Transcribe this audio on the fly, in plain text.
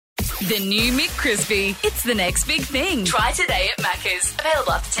The new McCrispy. It's the next big thing. Try today at Macca's.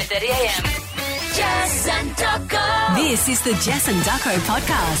 Available after 10:30 a.m. Jess and Ducko. This is the Jess and Ducko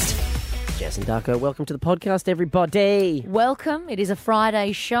podcast. Jess and Ducko, welcome to the podcast, everybody. Welcome. It is a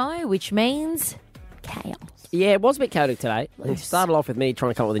Friday show, which means chaos. Yeah, it was a bit chaotic today. It started off with me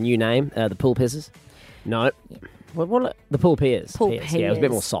trying to come up with a new name, the Pool Pissers. No. What the Pool Peers. Pool Peers. Yeah, it was a bit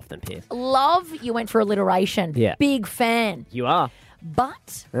Peers. more soft than Peers. Love, you went for alliteration. Yeah. Big fan. You are.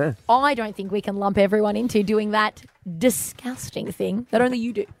 But Yeah. I don't think we can lump everyone into doing that disgusting thing that only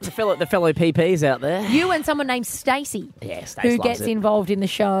you do. The fellow PPs out there. You and someone named Stacey, Yeah, Stace who loves gets it. involved in the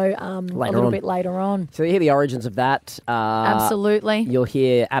show a little on. bit later on. So you hear the origins of that. Absolutely. You'll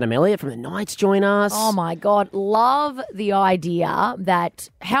hear Adam Elliott from the Knights join us. Oh my God. Love the idea that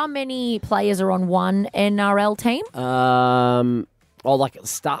how many players are on one NRL team? Or like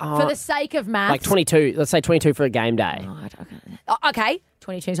start For the sake of maths. like 22. Let's say 22 for a game day. Right, okay. Okay,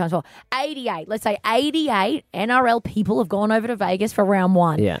 22 times 4. 88. Let's say 88 NRL people have gone over to Vegas for round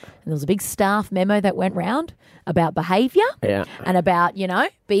one. Yeah. And there was a big staff memo that went round about behaviour Yeah. and about,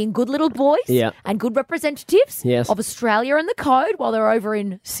 being good little boys Yeah. and good representatives Yes. of Australia and the code while they're over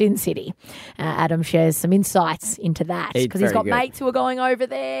in Sin City. Adam shares some insights into that It's because he's very got good. mates who are going over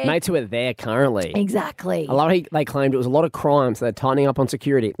there. Mates who are there currently. Exactly. A lot they claimed it was a lot of crime, so they're tightening up on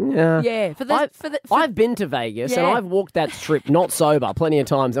security. Yeah. Yeah. I've been to Vegas and Yeah. I've walked that strip not sober plenty of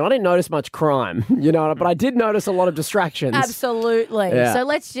times and I didn't notice much crime, but I did notice a lot of distractions. Absolutely. Yeah. So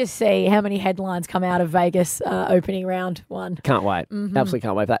let's just see how many headlines come out of Vegas opening round one. Can't wait. Mm-hmm. Absolutely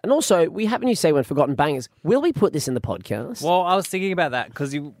can't wait for that. And also, we have a new segment, Forgotten Bangers. Will we put this in the podcast? Well, I was thinking about that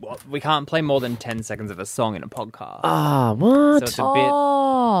because we can't play more than 10 seconds of a song in a podcast. Ah, what? So it's a bit...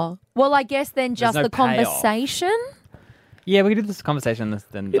 Oh, well, I guess then just no the payoff. conversation. Yeah, we could do this conversation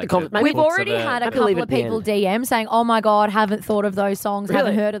then. Yeah, maybe We've clips already had a Maybe leave couple it of at the people end. DM saying, oh my God, haven't thought of those songs, haven't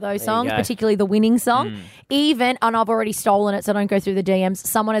Really? heard of those There you songs, go. particularly the winning song. Even, and I've already stolen it, so don't go through the DMs.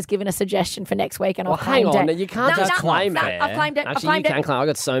 Someone has given a suggestion for next week and Well, I've hang claimed on. it. You can't just claim it. I've claimed it. I've Actually, claimed you it. can claim. I've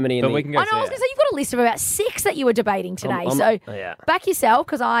got so many in But the... we can go I know, I was see going to say, you've got a list of about 6 that you were debating today. So yeah. back yourself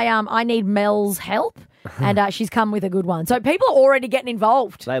because I need Mel's help and she's come with a good one. So people are already getting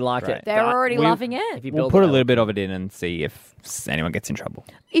involved. They like Right. it. They're already loving If it. you We'll build put it a little up. bit of it in and see if anyone gets in trouble.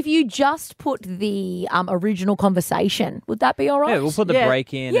 If you just put the original conversation, would that be all right? Yeah, we'll put the Yeah.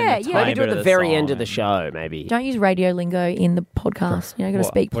 break in Yeah, and the yeah. tiny Maybe do it bit at the of very song end of the and- show, maybe. Don't use radio lingo in the podcast. You're going to What?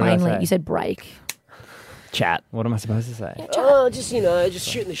 speak What did I plainly. say? You said break. Chat. What am I supposed to say? Oh, just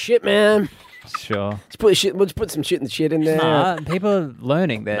shooting the shit, man. Sure. Let's put some shit in the shit in there. Nah, people are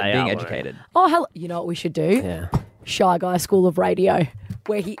learning. They're They being are educated. Oh, hello. You know what we should do? Yeah. Shy Guy School of Radio,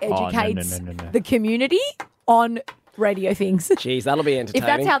 where he no, educates no. the community on radio things. Jeez, that'll be entertaining. If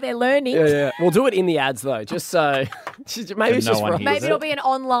that's how they're learning, Yeah. We'll do it in the ads, though, just so... maybe it's no just one for hears maybe it'll be an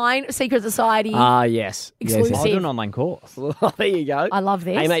online secret society. Ah, yes. Exclusive. I'll do an online course. Yes. There you go. I love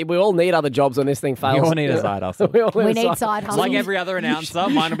this. Hey, mate, we all need other jobs when this thing fails. We all need a side hustle. We all we a need side hustles. Like every other announcer,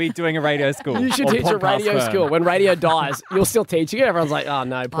 mine will be doing a radio school. You should or teach a podcast radio firm. school. When radio dies, you'll still teach it. Everyone's like, oh,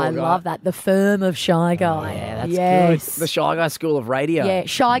 no, poor I guy. love that. The firm of Shy Guy. Yeah, that's yes. good. The Shy Guy School of Radio. Yeah,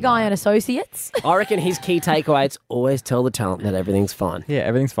 Shy Guy and Associates. I reckon his key takeaway is always tell the talent that everything's fine. Yeah,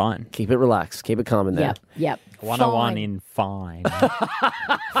 everything's fine. Keep it relaxed. Keep it calm in there. Yep. 101 Fine. in fine.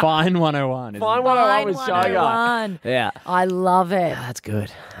 Fine 101. Fine 101 with Fine Shy Guy. 101. Yeah. I love it. That's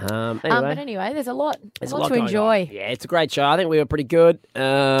good. Anyway. But anyway, there's a lot There's to going on. enjoy. Yeah, it's a great show. I think we were pretty good.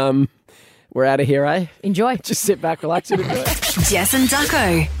 We're out of here, eh? Enjoy. Just sit back, relax, and enjoy. Jess and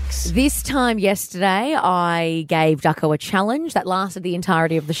Ducko. This time yesterday, I gave Ducko a challenge that lasted the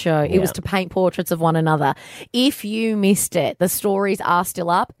entirety of the show. It was to paint portraits of one another. If you missed it, the stories are still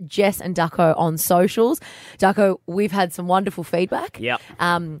up. Jess and Ducko on socials. Ducko, we've had some wonderful feedback. Yep.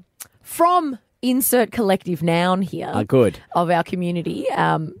 From insert collective noun here Good. of our community.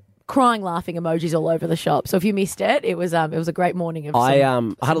 Crying, laughing emojis all over the shop. So if you missed it, it was a great morning of I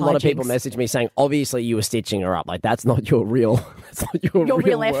some had a lot of people hijinks. message me saying, obviously you were stitching her up. Like, that's not your real, that's not Your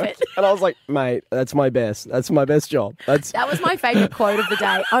real work. effort. And I was like, mate, that's my best. That's my best job. That's That was my favourite quote of the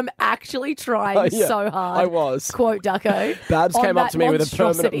day. I'm actually trying Yeah, so hard. I was. Quote Ducko. Babs on came up that to me with a permanent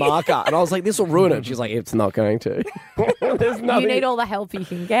monstrosity. marker, and I was like, this will ruin it. She's like, it's not going to. There's nothing. You need all the help you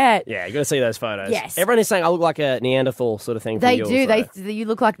can get. Yeah, you got to see those photos. Yes. Everyone is saying I look like a Neanderthal sort of thing. They from do. yours, though. You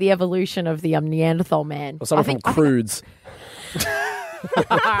look like the evolution of the Neanderthal man. Or someone from Croods.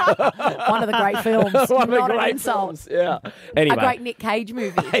 One of the great films. One of the Not an great insult. films. Yeah. Anyway. A great Nick Cage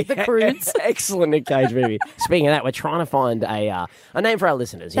movie, The Croods. Excellent Nick Cage movie. Speaking of that, we're trying to find a name for our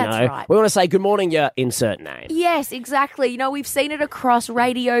listeners. You That's know, right. we want to say good morning. Your insert name. Yes, exactly. You know, we've seen it across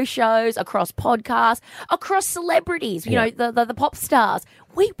radio shows, across podcasts, across celebrities, you know, the pop stars.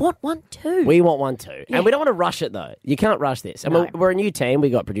 We want one too. We want one too. And we don't want to rush it, though. You can't rush this. And No. we're a new team. We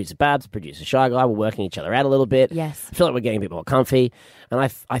got producer Babs, producer Shy Guy. We're working each other out a little bit. Yes. I feel like we're getting a bit more comfy. And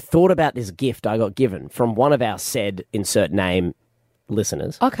I thought about this gift I got given from one of our said insert name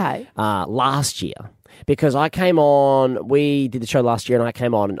listeners Okay. last year. Because we did the show last year and I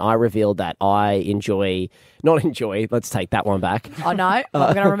came on and I revealed that I let's take that one back. Oh, no. I'm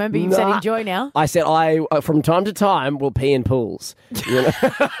going to remember you've said enjoy now. I said I, from time to time, will pee in pools. You know?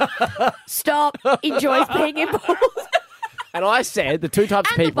 Stop. Enjoys being in pools. And I said the two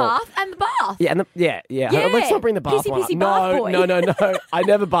types of people. And the bath. Yeah, Yeah. Let's not bring the bath one up. Pissy bath boy. No. I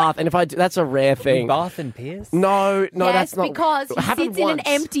never bath, and if I do, that's a rare thing. Bath and piss? No, Yes, that's not. because he happened sits in an once.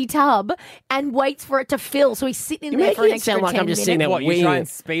 empty tub and waits for it to fill. So he's sitting in You're there for making an it extra sound like 10 I'm just minutes. sitting there. What, you Weird. try and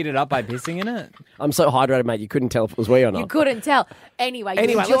speed it up by pissing in it? I'm so hydrated, mate. You couldn't tell if it was wee or not. You couldn't tell. Anyway, you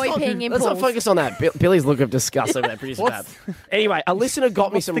Anyway, enjoy peeing in let's pools. not focus on that. Billy's look of disgust over that producer tab. Anyway, a listener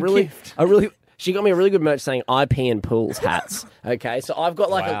got me some she got me a really good merch saying I pee in pools hats. Okay, so I've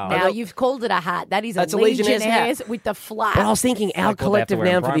got like Wow. Now you've called it a hat. That is That's a a Legionnaires' Legionnaires hat. with the flap. But I was thinking our like what they have to collective wear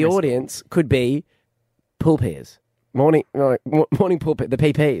in noun for the primary school. audience could be pool peers. Morning pool peers. The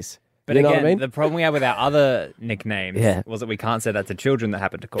PPs. But you know again, what I mean? the problem we had with our other nicknames Yeah. was that we can't say that to children that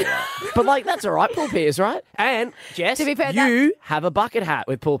happen to call up. But like that's all right, pool peers, right? And Jess, To be fair, you have a bucket hat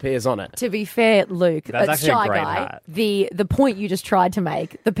with pool peers on it. To be fair, Luke, That's actually a Shy great Guy, hat. the point you just tried to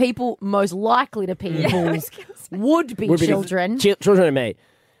make, the people most likely to pee in pools would be children. Children and me.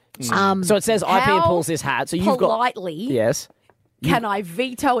 Um, So it says I pee in how pools this hat. So you've got politely yes. can I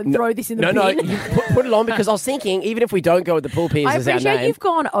veto and throw this in the No, bin? you put it on because I was thinking even if we don't go with the pool peers I as our appreciate name. you've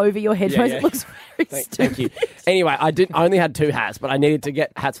gone over your headphones. Yeah. It looks very stupid. Thank you. Anyway, I only had two hats, but I needed to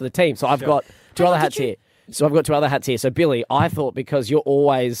get hats for the team. So I've got two other hats here. So I've got two other hats here. So Billy, I thought because you're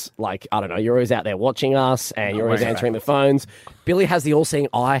always like, I don't know, you're always out there watching us and you're always answering the phones. Billy has the all-seeing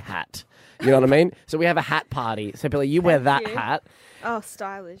eye hat. You know what I mean? So we have a hat party. So Billy, you wear that hat. Oh,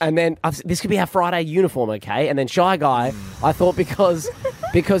 stylish. And then this could be our Friday uniform, okay? And then Shy Guy, I thought because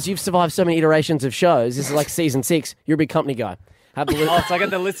you've survived so many iterations of shows, this is like season 6, you're a big company guy. Have the Oh, so I got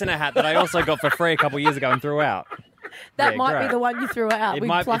the listener hat that I also got for free a couple years ago and threw out. That Yeah, might great. be the one you threw out. It We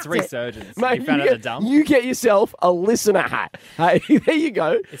might, plucked it's resurgence. Mate, you found it at the dump. you get yourself a listener hat. Hey, there you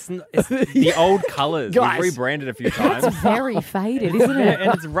go. It's the old colours. Guys. We've rebranded a few times. Very faded, isn't it?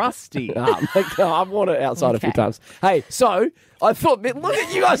 and it's rusty. I've worn it outside a few Okay. times. Hey, so I thought, look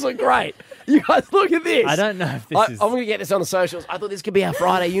at you guys look great. You guys look at this. I don't know if this I'm is... going to get this on the socials. I thought this could be our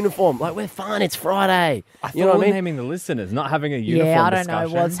Friday uniform. Like, we're fine. It's Friday. I thought You know what I we were mean? naming the listeners, not having a uniform Yeah, I don't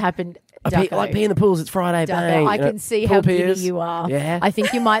discussion. know what's happened. Like pee in the pools. It's Friday. Ducko, Bang. I You know, can see pool how giddy peers. you are. Yeah. I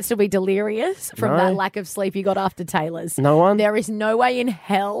think you might still be delirious from No. that lack of sleep you got after Taylor's. No one? There is no way in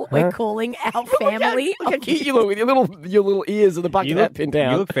hell we're calling our family. Look how cute you look with your little ears and the bucket You hat look, pinned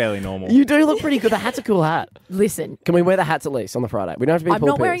down. you look fairly normal. You do look pretty good. The hat's a cool hat. Listen, Can we wear the hats at least on the Friday? We don't have to be I'm pool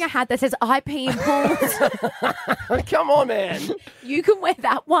not wearing a peers. hat that says I pee in pools. Come on, man. You can wear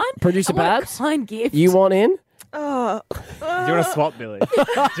that one. Producer I want a Babs? kind gift. You want in? Oh, Do you want to swap, Billy? Do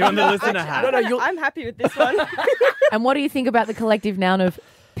you want the listener hat? I'm happy with this one. And what do you think about the collective noun of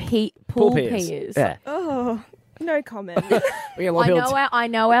pool peers? Yeah. Oh, no comment. We get a lot of people I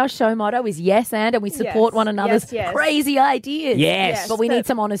know our show motto is yes and we support Yes, one another's yes. crazy ideas. Yes. But we but- need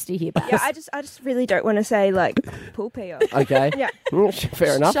some honesty here, Babs. Yeah, I just really don't want to say like pool pee. Okay. Yeah.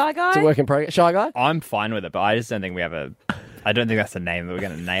 Fair enough. Shy Guy? It's a work in progress. Shy Guy? I'm fine with it, but I just don't think we have a... I don't think that's the name that we're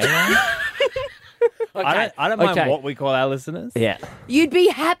going to nail on. I don't mind Okay. what we call our listeners. Yeah. You'd be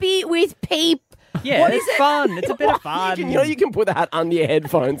happy with peep. Yeah, What it's fun. It's a bit of fun. You can put that under your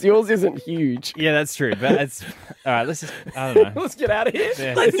headphones. Yours isn't huge. Yeah, that's true. But it's... All right, let's just... I don't know. Let's get out of here.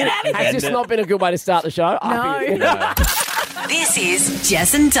 Yeah. Let's get out of here. Has this not been a good way to start the show? No. This is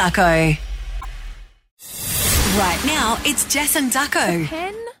Jess and Ducko. Right now, it's Jess and Ducko.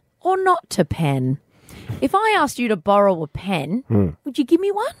 Pen or not to pen? If I asked you to borrow a pen, would you give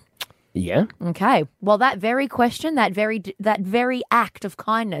me one? Yeah. Okay. Well, that very question, that very act of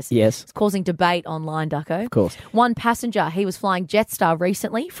kindness Yes. is causing debate online, Ducko. Of course. One passenger, he was flying Jetstar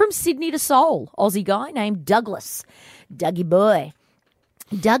recently from Sydney to Seoul. Aussie guy named Douglas. Dougie boy.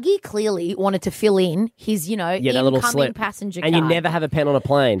 Dougie clearly wanted to fill in his, Yeah, that little incoming slip. passenger And you card. never have a pen on a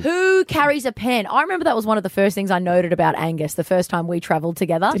plane. Who carries a pen? I remember that was one of the first things I noted about Angus the first time we travelled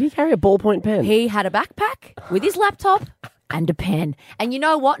together. Did he carry a ballpoint pen? He had a backpack with his laptop and a pen. And you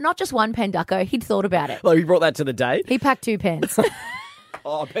know what? Not just one pen, Ducko. He'd thought about it. Like, he brought that to the date? He packed 2 pens.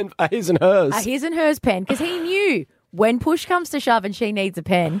 Oh, a pen, his and hers. A his and hers pen, because he knew when push comes to shove and she needs a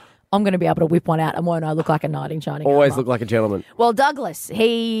pen, I'm going to be able to whip one out, and won't I look like a knight in shining Always armour? look like a gentleman. Well, Douglas,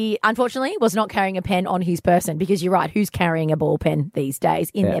 he unfortunately was not carrying a pen on his person because you're right, who's carrying a ball pen these days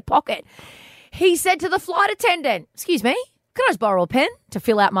in their pocket? He said to the flight attendant, excuse me, can I just borrow a pen to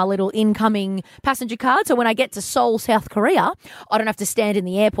fill out my little incoming passenger card so when I get to Seoul, South Korea, I don't have to stand in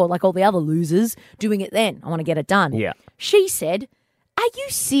the airport like all the other losers doing it then. I want to get it done. Yeah. She said, are you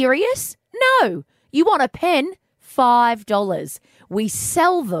serious? No. You want a pen? $5. We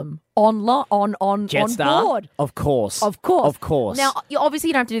sell them on Jetstar? board. Of course. Of course. Of course. Now, obviously,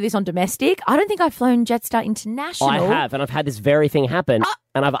 you don't have to do this on domestic. I don't think I've flown Jetstar International. I have, and I've had this very thing happen,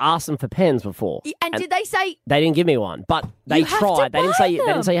 and I've asked them for pens before. And did they say... They didn't give me one, but they You have to tried. They didn't say buy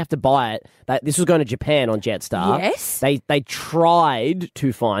they didn't say you have to buy it. This was going to Japan on Jetstar. Yes. They tried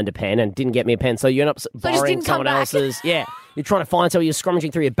to find a pen and didn't get me a pen, so you end up borrowing didn't come someone back. else's. Yeah. You're trying to find someone, you're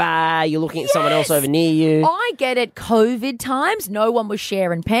scrummaging through your bag, you're looking at someone else over near you. I get it. COVID times, no one was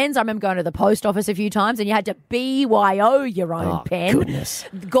sharing pens. I remember going to the post office a few times and you had to BYO your own pen. Goodness.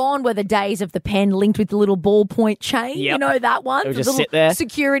 Gone were the days of the pen linked with the little ballpoint chain. Yep. You know that one? It would The just little sit there.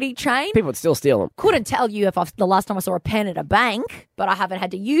 security chain. People would still steal them. Couldn't tell you if the last time I saw a pen at a bank, but I haven't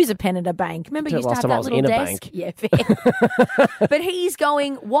had to use a pen at a bank. Remember, you used to Last have time that I was little in a desk. bank. Yeah, fair. But he's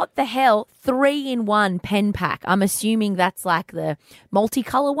going, what the hell? 3-in-1 pen pack. I'm assuming that's like the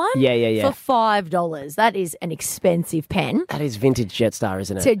multicolour one. Yeah. For $5. That is an expensive pen That is vintage Jetstar,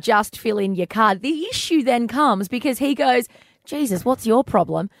 isn't it? to just fill in your card. The issue then comes because he goes, Jesus, what's your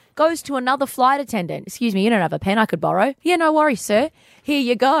problem? Goes to another flight attendant. Excuse me, you don't have a pen I could borrow? Yeah, no worries, sir. Here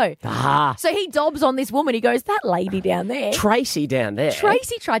you go. So he dobs on this woman. He goes, that lady down there. Tracy down there.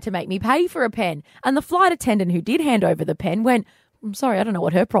 Tracy tried to make me pay for a pen. And the flight attendant who did hand over the pen went, I'm sorry, I don't know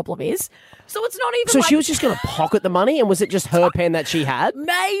what her problem is. So it's not even So like... she was just going to pocket the money, and was it just her pen that she had?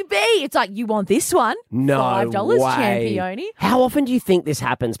 Maybe. It's like, you want this one? No $5, way. Champione. How often do you think this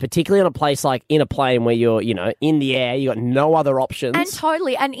happens, particularly on a place like in a plane where you're, in the air, you got no other options? And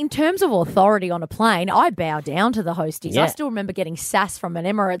totally. And in terms of authority on a plane, I bow down to the hosties. Yeah. I still remember getting sass from an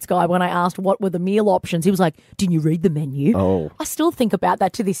Emirates guy when I asked what were the meal options. He was like, didn't you read the menu? Oh. I still think about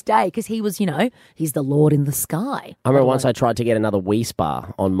that to this day because he was, he's the Lord in the sky. I remember once I tried to get another Wii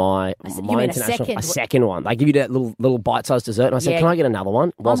Spa on my you mean a international second? second one. They give you that little bite-sized dessert, and I said, Yeah. "Can I get another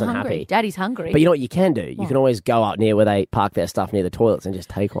one?" Wasn't I'm hungry. happy. Daddy's hungry. But you know what you can do? You can always go up near where they park their stuff near the toilets and just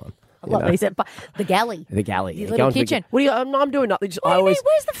take one. I love these. The galley. The galley. The You little go into the- kitchen. What do you? I'm doing nothing. Just, What I do you always. mean?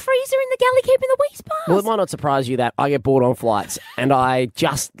 Where's the freezer in the galley keeping the Wii Spas? Well, it might not surprise you that I get bored on flights, and I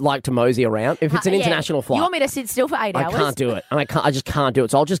just like to mosey around. If it's an Yeah. international flight, You want me to sit still for 8 I hours? can't do it, and I just can't do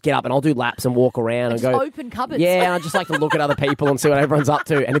it. So I'll just get up and I'll do laps and walk around and Just go open cupboards. Yeah, and I just like to look at other people and see what everyone's up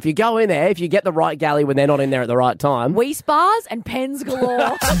to. And if you go in there, if you get the right galley when they're not in there at the right time, Wii Spas and pens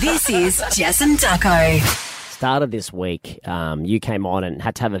galore. This is Jess and Ducko. started this week, you came on and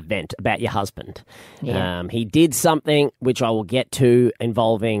had to have a vent about your husband. Yeah. He did something which I will get to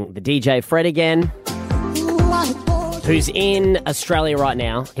involving the DJ Fred again, who's in Australia right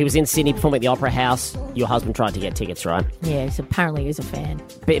now. He was in Sydney performing at the Opera House. Your husband tried to get tickets, right? Yeah, apparently he's a fan.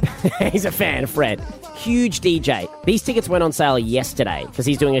 But he's a fan of Fred. Huge DJ. These tickets went on sale yesterday because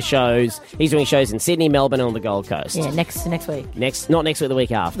he's doing shows in Sydney, Melbourne, and on the Gold Coast. Yeah, next week. Not next week, the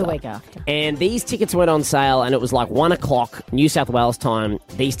week after. The week after. And these tickets went on sale, and it was like 1 o'clock, New South Wales time.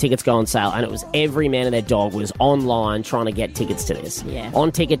 These tickets go on sale, and it was every man and their dog was online trying to get tickets to this. Yeah.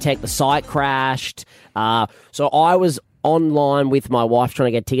 On Ticketek, the site crashed. So I was online with my wife trying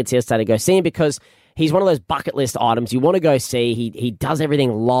to get tickets yesterday to go see him because he's one of those bucket list items you want to go see. He does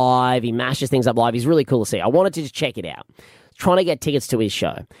everything live. He mashes things up live. He's really cool to see. I wanted to just check it out. Trying to get tickets to his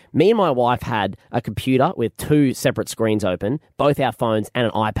show. Me and my wife had a computer with 2 separate screens open, both our phones and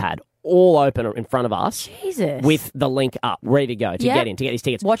an iPad, all open in front of us. Jesus. With the link up, ready to go, to Yep. get these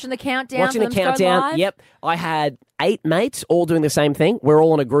tickets. Watching the countdown. Watching for the them to go countdown. live. Yep. I had 8 mates all doing the same thing. We're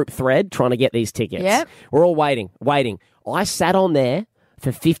all on a group thread trying to get these tickets. Yep. We're all waiting. I sat on there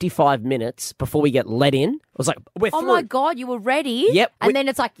for 55 minutes before we get let in. I was like, we're Oh through. my God, you were ready. Yep. And then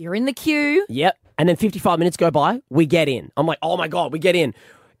it's like, you're in the queue. Yep. And then 55 minutes go by, we get in. I'm like, oh my God, we get in.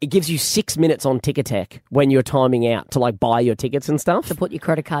 It gives you 6 minutes on Ticketek when you're timing out to like buy your tickets and stuff. To put your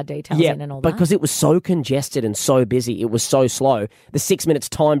credit card details Yeah, in and all that. because it was so congested and so busy. It was so slow. The 6 minutes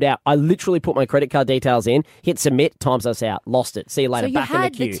timed out. I literally put my credit card details in, hit submit, times us out, lost it. See you later. So you Back in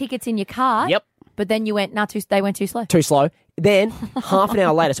had the queue. the tickets in your cart. Yep. But then you went, they went too slow. Too slow. Then half an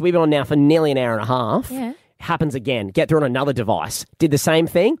hour later, so we've been on now for nearly an hour and a half. Yeah. happens again. Get through on another device. Did the same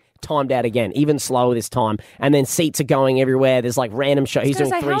thing. Timed out again, even slower this time. And then seats are going everywhere. There's like random shows. He's doing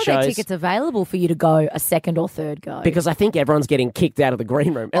 3 how shows. are there tickets available for you to go a second or third go? Because I think everyone's getting kicked out of the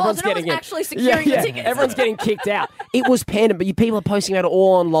green room. Everyone's getting actually securing the tickets. Everyone's getting kicked out. It was panic, but people are posting about it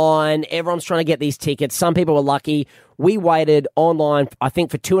all online. Everyone's trying to get these tickets. Some people were lucky. We waited online, I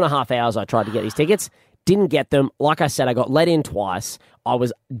think, for 2.5 hours. I tried to get these tickets. Didn't get them. Like I said, I got let in twice. I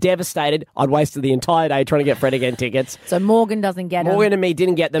was devastated. I'd wasted the entire day trying to get Fred again tickets. So Morgan doesn't get them. Morgan and me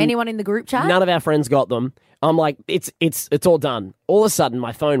didn't get them. Anyone in the group chat? None of our friends got them. I'm like, it's all done. All of a sudden,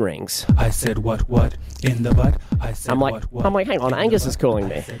 my phone rings. I said what in the butt. I said I'm like, hang on, Angus is calling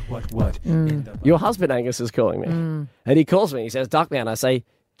me. I said what in the butt. Your husband Angus is calling me. And he calls me. He says, Duckman. I say,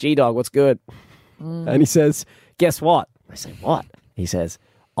 G-Dog, what's good? And he says, guess what? I say, what? He says,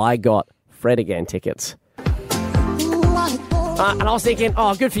 I got Fred again tickets. And I was thinking,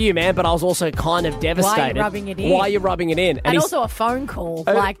 oh, good for you, man. But I was also kind of devastated. Why are you rubbing it in? Why are you rubbing it in? And also a phone call.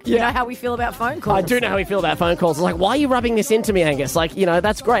 You know how we feel about phone calls. I do know how we feel about phone calls. I was like, why are you rubbing this into me, Angus? Like,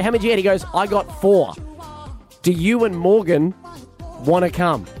 that's great. How many did you get? He goes, I got 4. Do you and Morgan want to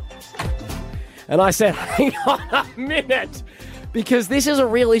come? And I said, hang on a minute. Because this is a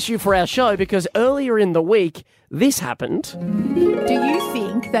real issue for our show, because earlier in the week, this happened. Do you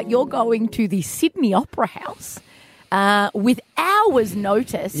think that you're going to the Sydney Opera House with hours'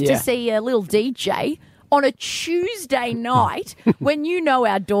 notice to see a little DJ on a Tuesday night when you know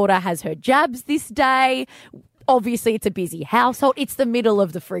our daughter has her jabs this day? Obviously, it's a busy household. It's the middle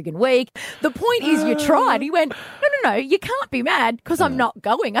of the friggin' week. The point is you tried. He went, no, you can't be mad because I'm not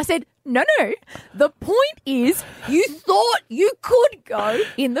going. I said, no. The point is you thought you could go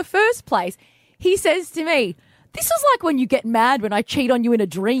in the first place. He says to me, this is like when you get mad when I cheat on you in a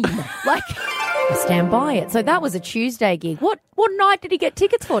dream. Like, I stand by it. So that was a Tuesday gig. What night did he get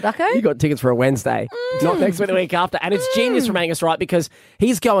tickets for, Ducko? He got tickets for a Wednesday, not next week, the week after. And it's genius from Angus, right? Because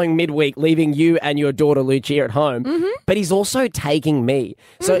he's going midweek, leaving you and your daughter Lucia at home, but he's also taking me.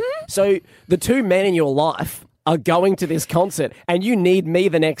 So the two men in your life are going to this concert, and you need me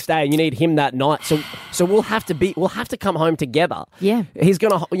the next day, and you need him that night. So we'll have to come home together. Yeah, he's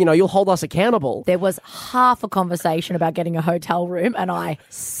gonna, you'll hold us accountable. There was half a conversation about getting a hotel room, and I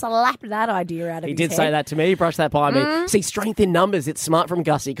slapped that idea out of his head. He did say that to me. He brushed that by me. See, strength in numbers. It's smart from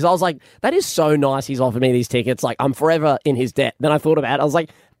Gussie, because I was like, that is so nice. He's offered me these tickets. Like, I'm forever in his debt. Then I thought about it. I was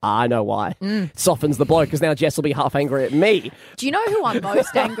like, I know why. It softens the blow, because now Jess will be half angry at me. Do you know who I'm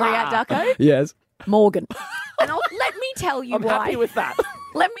most angry at, Ducko? Yes. Morgan. And let me tell you I'm why. happy with that.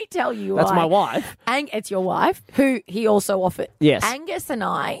 Let me tell you That's why. my wife. It's your wife, who he also offered. Yes. Angus and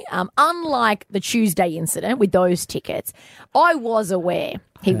I, unlike the Tuesday incident with those tickets, I was aware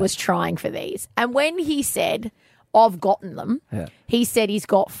he was trying for these. And when he said, I've gotten them, he said he's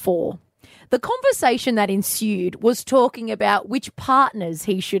got 4. The conversation that ensued was talking about which partners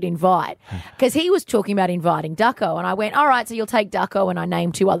he should invite, because he was talking about inviting Ducko, and I went, all right, so you'll take Ducko, and I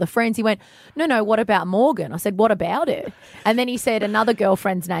named 2 other friends. He went, no, what about Morgan? I said, what about her? And then he said another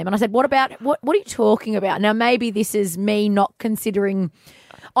girlfriend's name, and I said, what about, what are you talking about? Now, maybe this is me not considering,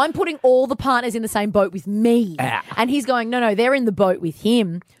 I'm putting all the partners in the same boat with me. And he's going, no, they're in the boat with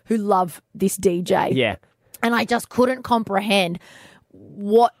him who love this DJ. Yeah. And I just couldn't comprehend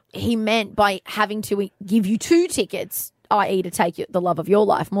what he meant by having to give you 2 tickets, i.e. to take the love of your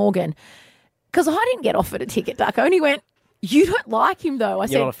life, Morgan. Because I didn't get offered a ticket, Duck. I only went, you don't like him, though. I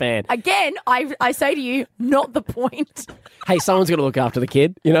said, not a fan. Again, I say to you, not the point. Hey, someone's got to look after the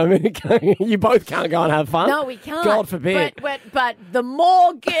kid. You know what I mean? You both can't go and have fun. No, we can't. God forbid. But the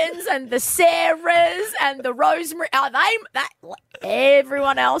Morgans and the Sarahs and the Rosemary,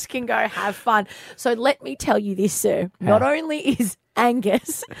 everyone else can go have fun. So let me tell you this, sir. Not only is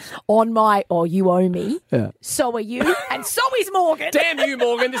Angus on you owe me, so are you, and so is Morgan. Damn you,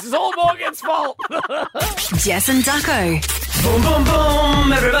 Morgan. This is all Morgan's fault. Jess and Ducko. Boom, boom,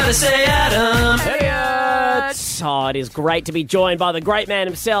 boom. Everybody say Adam Elliott. Oh, it is great to be joined by the great man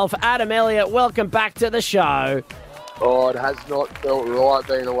himself, Adam Elliott. Welcome back to the show. Oh, it has not felt right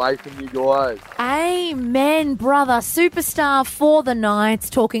being away from you guys. Amen, brother. Superstar for the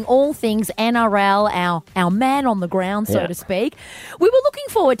Knights, talking all things NRL, our man on the ground, so to speak. We were looking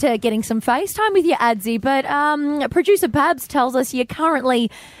forward to getting some FaceTime with you, Adzi, but producer Babs tells us you're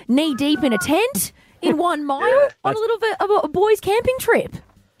currently knee-deep in a tent in 1 mile on a little bit of a boys' camping trip.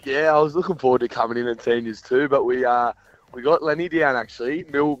 Yeah, I was looking forward to coming in and seeing you too, but we got Lenny down, actually.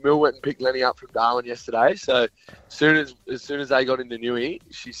 Mill went and picked Lenny up from Darwin yesterday. So as soon as they got into Newey,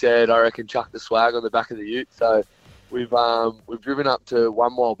 she said, I reckon chuck the swag on the back of the ute. So we've driven up to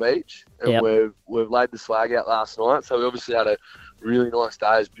 1 Mile Beach and we've laid the swag out last night. So we obviously had a really nice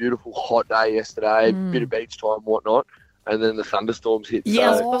day. It was a beautiful, hot day yesterday, bit of beach time, whatnot. And then the thunderstorms hit.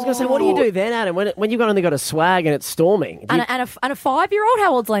 Yeah, so, I was going to say, what do you do then, Adam, when you've only got a swag and it's storming? Do you- And a 5-year-old?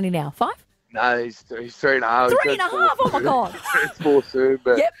 How old's Lenny now? 5? No, he's 3.5. 3.5? Oh, my God. It's 4 soon,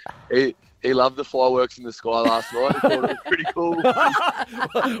 but Yep. he loved the fireworks in the sky last night. He thought it was pretty cool.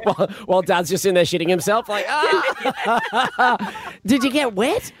 while Dad's just in there shitting himself, like, Did you get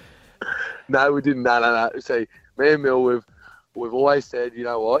wet? No, we didn't. No. See, me and Mill, we've always said, you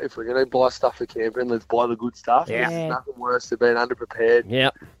know what, if we're going to buy stuff for camping, let's buy the good stuff. Yeah. There's nothing worse than being underprepared,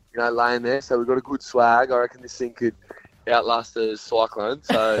 Yep. laying there. So we've got a good swag. I reckon this thing could outlast a cyclone.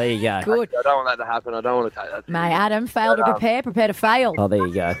 So There you go. Good. I don't want that to happen. I don't want to take that. Mate, Adam, fail to prepare to fail. Oh, there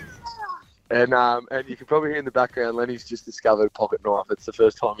you go. And you can probably hear in the background, Lenny's just discovered a pocket knife. It's the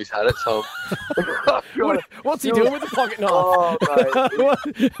first time he's had it, so What's he doing with the pocket knife? Oh,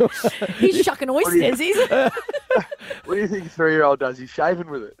 mate. He's shucking oysters, he's... What do you think a 3-year-old does? He's shaving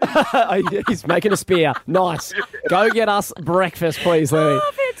with it. He's making a spear. Nice. Go get us breakfast, please, Lenny.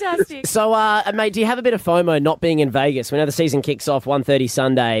 Oh, fantastic. So, mate, do you have a bit of FOMO not being in Vegas? We know the season kicks off 1:30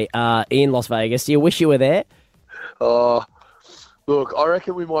 Sunday in Las Vegas. Do you wish you were there? Oh, look, I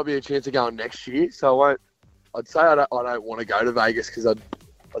reckon we might be a chance of going next year. So I'd say I don't want to go to Vegas because I'd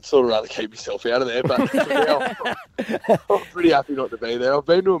sort of rather keep myself out of there. But I'm pretty happy not to be there. I've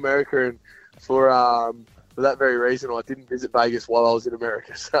been to America, and for that very reason, I didn't visit Vegas while I was in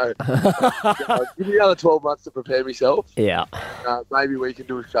America. So give me another 12 months to prepare myself. Yeah. Maybe we can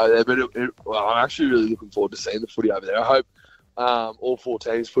do a show there. But I'm actually really looking forward to seeing the footy over there. I hope all 4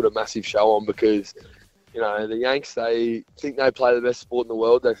 teams put a massive show on because, you know, the Yanks, they think they play the best sport in the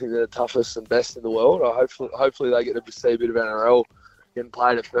world. They think they're the toughest and best in the world. Hopefully they get to see a bit of NRL getting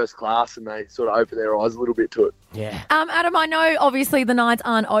played at first class and they sort of open their eyes a little bit to it. Yeah. Adam, I know obviously the Knights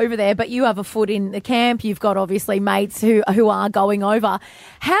aren't over there, but you have a foot in the camp. You've got obviously mates who are going over.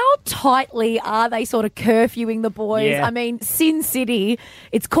 How tightly are they sort of curfewing the boys? Yeah. I mean, Sin City,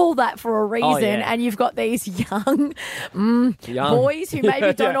 it's called that for a reason, and you've got these young boys who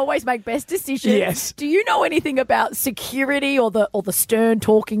maybe don't always make best decisions. Yes. Do you know anything about security or the stern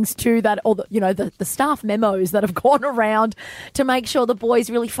talkings to that, or the staff memos that have gone around to make sure the boys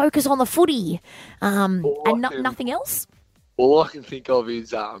really focus on the footy and nothing else? All I can think of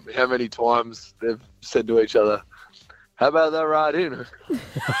is how many times they've said to each other, how about that ride in?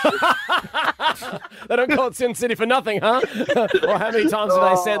 They don't call it Sin City for nothing, huh? Or how many times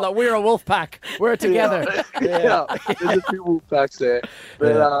have they said, like, we're a wolf pack, we're together? Yeah. There's a few wolf packs there.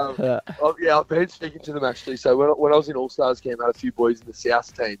 But, I've been speaking to them, actually. So when I was in All-Stars camp, I had a few boys in the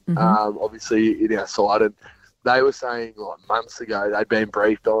South team, obviously in our side, and they were saying, like, months ago, they'd been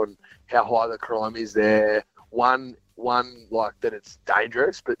briefed on how high the crime is there. One, like, that it's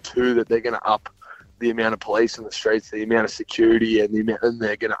dangerous, but 2, that they're going to up the amount of police in the streets, the amount of security, and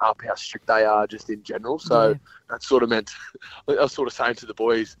they're going to up how strict they are just in general. So that sort of meant, I was sort of saying to the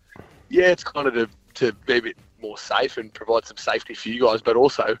boys, yeah, it's kind of to be a bit more safe and provide some safety for you guys, but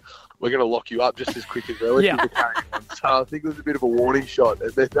also we're going to lock you up just as quick as relative to carrying on. So I think it was a bit of a warning shot.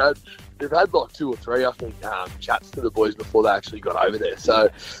 And they've had like 2 or 3, I think, chats to the boys before they actually got over there. So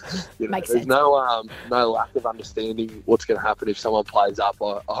there's sense. no lack of understanding what's going to happen if someone plays up.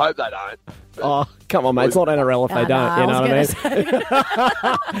 I hope they don't. But Oh, come on, mate. It's not NRL if they don't. You know what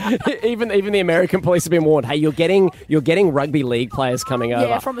I mean? Even the American police have been warned. Hey, you're getting rugby league players coming over.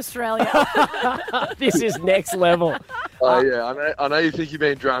 Yeah, from Australia. This is next level. I know you think you've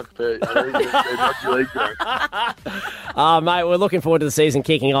been drunk, but I know you've been rugby league drunk. Mate, we're looking forward to the season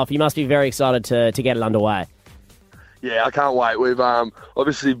kicking off. You must be very excited to get it underway. Yeah, I can't wait. We've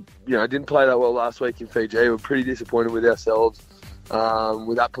obviously, didn't play that well last week in Fiji. We're pretty disappointed with ourselves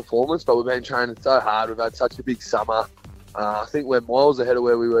with that performance, but we've been training so hard. We've had such a big summer. I think we're miles ahead of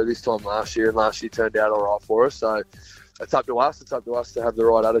where we were this time last year, and last year turned out all right for us. So it's up to us. It's up to us to have the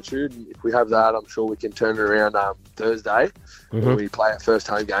right attitude, and if we have that, I'm sure we can turn it around Thursday when we play our first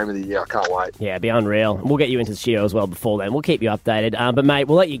home game of the year. I can't wait. Yeah, it'd be unreal. We'll get you into the studio as well before then. We'll keep you updated. But, mate,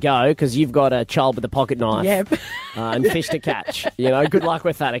 we'll let you go because you've got a child with a pocket knife and fish to catch. Good luck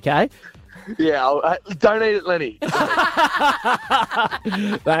with that, okay? Yeah, don't eat it, Lenny.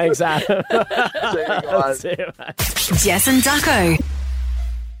 Thanks, Adam. See you guys. See you, mate. Jess and Ducko.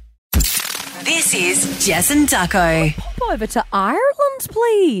 This is Jess and Ducko. Pop over to Ireland,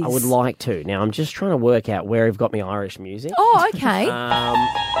 please. I would like to. Now, I'm just trying to work out where you've got me Irish music. Oh, okay.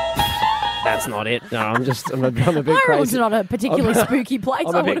 That's not it. No, I'm a bit Ireland's crazy. not a particularly spooky place.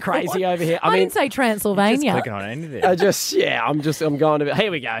 I'm a bit crazy over here. I didn't say Transylvania. Clicking on anything. I'm going a bit. Here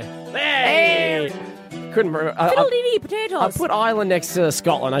we go. Hey! Couldn't remember. Fiddle-dee-dee, potatoes. I put Ireland next to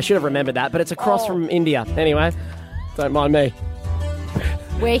Scotland. I should have remembered that, but it's across from India. Anyway, don't mind me.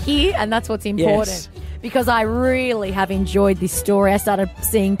 We're here, and that's what's important. Yes. Because I really have enjoyed this story. I started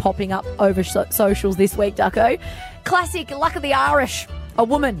seeing popping up over socials this week, Ducko. Classic Luck of the Irish. A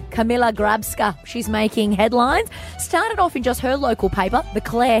woman, Camilla Grabska, she's making headlines. Started off in just her local paper, the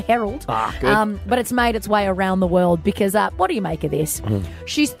Clare Herald. Good. But it's made its way around the world because what do you make of this?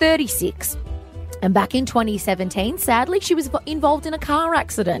 She's 36. And back in 2017, sadly, she was involved in a car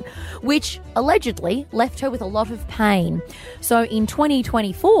accident, which allegedly left her with a lot of pain. So in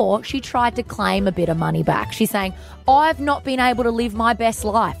 2024, she tried to claim a bit of money back. She's saying, I've not been able to live my best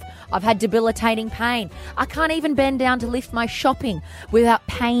life. I've had debilitating pain. I can't even bend down to lift my shopping without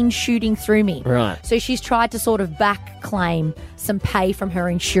pain shooting through me. Right. So she's tried to sort of back claim some pay from her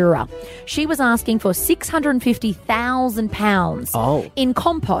insurer. She was asking for £650,000 in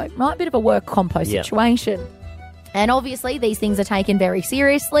compo, right? Bit of a work compo situation. And obviously these things are taken very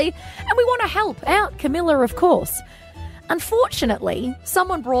seriously, and we want to help out Camilla, of course. Unfortunately,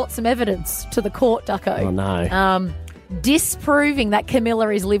 someone brought some evidence to the court, Ducko. Oh, no. Disproving that Camilla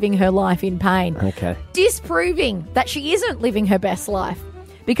is living her life in pain. Okay. Disproving that she isn't living her best life.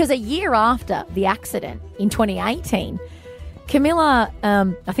 Because a year after the accident in 2018, Camilla,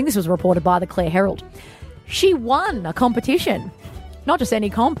 I think this was reported by the Clare Herald, she won a competition. Not just any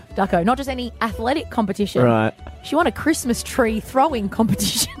comp, Ducko, not just any athletic competition. Right. She won a Christmas tree throwing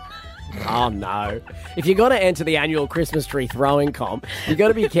competition. Oh, no. If you're going to enter the annual Christmas tree throwing comp, you've got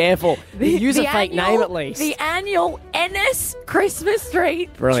to be careful. Use a fake name at least. The annual NS Christmas tree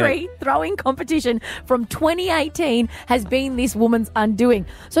throwing competition from 2018 has been this woman's undoing.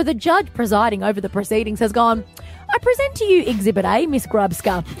 So the judge presiding over the proceedings has gone, I present to you Exhibit A, Miss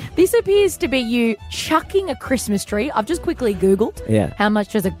Grubska. This appears to be you chucking a Christmas tree. I've just quickly Googled how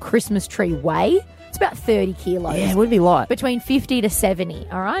much does a Christmas tree weigh. It's about 30 kilos. Yeah, it would be light. Between 50 to 70,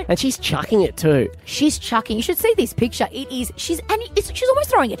 all right? And she's chucking it too. She's chucking. You should see this picture. She's almost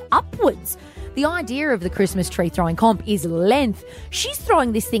throwing it upwards. The idea of the Christmas tree throwing comp is length. She's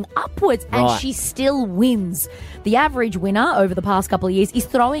throwing this thing upwards and she still wins. The average winner over the past couple of years is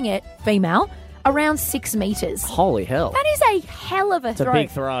throwing it, female, around 6 metres. Holy hell. That is a hell of a throw. It's a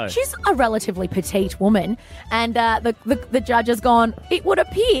big throw. She's a relatively petite woman, and the judge has gone, it would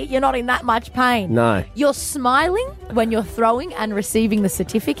appear you're not in that much pain. No. You're smiling when you're throwing and receiving the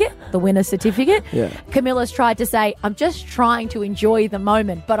certificate, the winner's certificate. Yeah. Camilla's tried to say, I'm just trying to enjoy the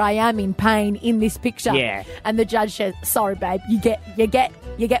moment, but I am in pain in this picture. Yeah. And the judge says, sorry, babe, you get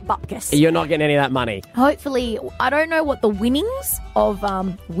bupkis. You're not getting any of that money. Hopefully, I don't know what the winnings of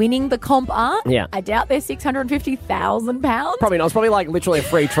winning the comp are. Yeah. I doubt they're £650,000. Probably not. It's probably like literally a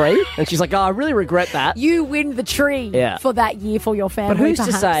free tree. And she's like, I really regret that. You win the tree for that year for your family. But who's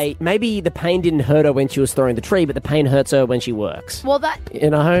perhaps. to say maybe the pain didn't hurt her when she was throwing the tree, but the pain hurts her when she works? Well, that... You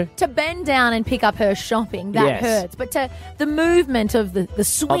know? To bend down and pick up her shopping, that hurts. But to the movement of the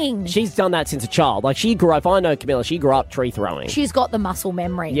swing... She's done that since a child. Like, she grew up... I know Camilla, she grew up tree throwing. She's got the muscle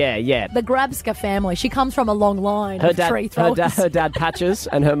memory. Yeah. The Grabska family, she comes from a long line of tree throwers. Her dad Patches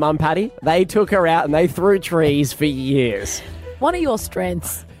and her mum Patty, they took her out and they threw trees for years. One of your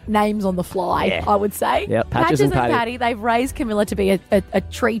strengths, names on the fly, I would say. Yep, Patches and Patty. They've raised Camilla to be a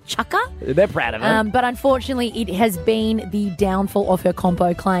tree chucker. They're proud of her. But unfortunately, it has been the downfall of her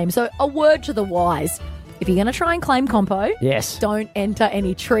compo claim. So a word to the wise. If you're going to try and claim compo, don't enter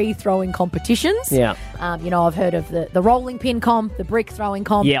any tree throwing competitions. Yeah. I've heard of the rolling pin comp, the brick throwing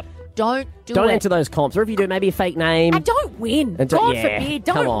comp. Yep. Don't enter those comps. Or if you do, maybe a fake name. And don't win. God forbid,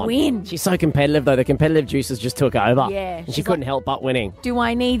 don't win. She's so competitive, though. The competitive juices just took over. Yeah. And she couldn't help but winning. Do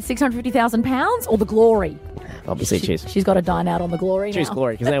I need £650,000 or the glory? Obviously, she's got to dine out on the glory Choose now.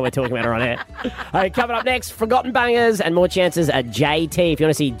 glory, because now we're talking about her on air. All right, coming up next, Forgotten Bangers and more chances at JT. If you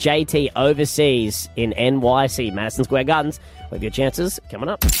want to see JT overseas in NYC, Madison Square Gardens, we have your chances coming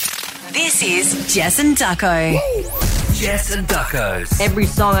up. This is Jess and Ducko. Jess and Duckos. Every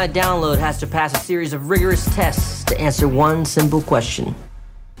song I download has to pass a series of rigorous tests to answer one simple question.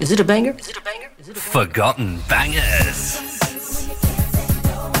 Is it a banger? Is it a banger? Is it a banger? Forgotten Bangers.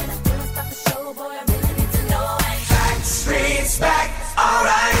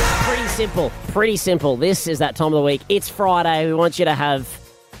 Pretty simple. This is that time of the week. It's Friday. We want you to have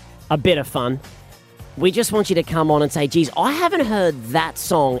a bit of fun. We just want you to come on and say, geez, I haven't heard that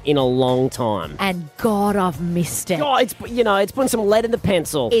song in a long time. And God, I've missed it. God, it's putting some lead in the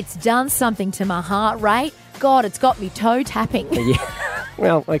pencil. It's done something to my heart rate. God, it's got me toe tapping. Yeah.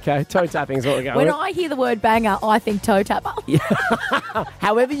 Well, okay, toe tapping is what we're going When with. I hear the word banger, I think toe tapper.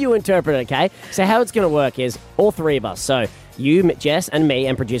 However you interpret it, okay? So how it's going to work is all three of us, so you, Jess, and me,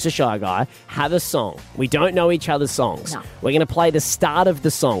 and producer Shy Guy, have a song. We don't know each other's songs. No. We're going to play the start of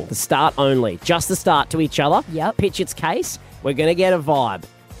the song, the start only, just the start to each other. Yep. Pitch its case, We're going to get a vibe.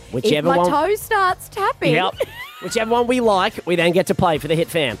 If Whichever my one. toe starts tapping. Yep. Whichever one we like, we then get to play for the Hit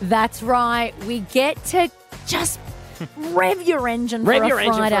Fam. That's right. We get to just rev your engine Rev for your a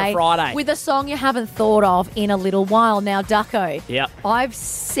engine for a Friday Friday. with a song you haven't thought of in a little while. Now, Ducko, Yep. I've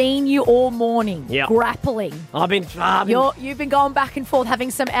seen you all morning Yep. grappling. You've been going back and forth, having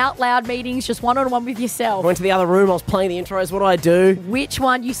some out loud meetings, just one-on-one with yourself. I went to the other room. I was playing the intros. What do I do? Which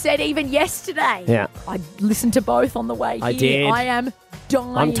one? You said even yesterday. Yeah. I listened to both on the way here. I did. I am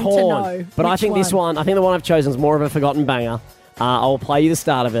dying I'm torn. to know. But I which think this one, I think the one I've chosen is more of a forgotten banger. I will play you the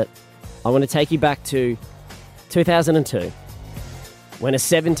start of it. I want to take you back to 2002 when a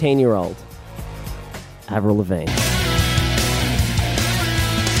 17-year-old, Avril Lavigne.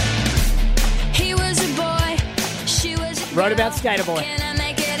 He was a boy, she was a Wrote about Skater Boy.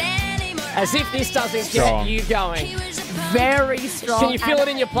 As if this doesn't Strong. get you going. Very strong. Can you feel it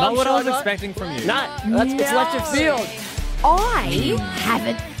in your plum? Not what I was Shy Guy? expecting from you. No, it's left of field. I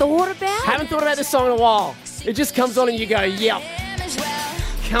haven't thought about Haven't thought about this song in a while. It just comes on and you go, yep.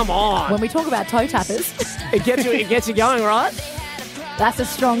 Come on. when we talk about toe tappers. It gets you going, right? That's a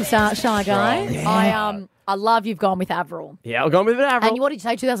strong start, Shy Guy. Yeah. I love you've gone with Avril. Yeah, I've gone with it, Avril. And what did you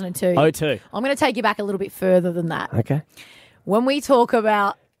say, 2002? 02. I'm going to take you back a little bit further than that. Okay. When we talk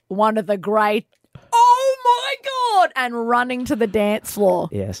about one of the great, oh my God, and running to the dance floor,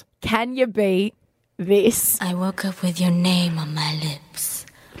 Yes. can you beat this? I woke up with your name on my lips.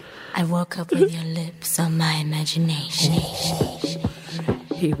 I woke up with your lips on my imagination.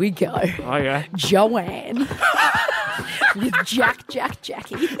 Here we go. Okay. Joanne. With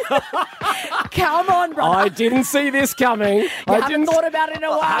Jackie. Come on, brother. I didn't see this coming. You haven't thought about it in a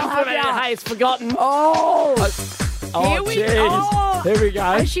while, have you? Hey, it's forgotten. Oh, here we jeez. go. Here we go.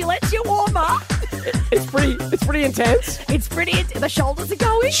 And she lets you warm up. It's pretty intense. It's pretty. The shoulders are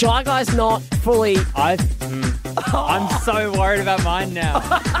going. Shy Guy's not fully. I'm so worried about mine now.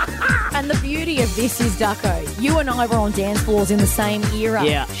 And the beauty of this is, Ducko, you and I were on dance floors in the same era.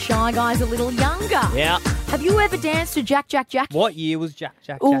 Yeah. Shy Guy's a little younger. Yeah. Have you ever danced to Jack? What year was Jack?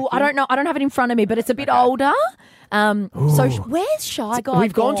 Oh, I don't know. I don't have it in front of me, but it's a bit older. So where's Shy Guy?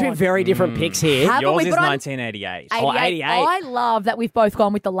 We've gone through very different picks here. Haven't we? Yours is But I'm- 1988. 88. I love that we've both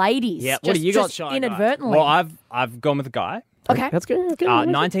gone with the ladies. Yeah, what do you got, Shy Guy? Inadvertently. Well, I've gone with a guy. Okay. That's good.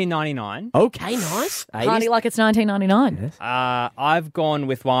 1999. Okay, nice. Party like it's 1999. I've gone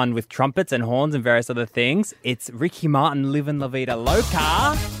with one with trumpets and horns and various other things. It's Ricky Martin, Livin' La Vida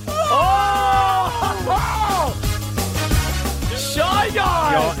Loca. Shy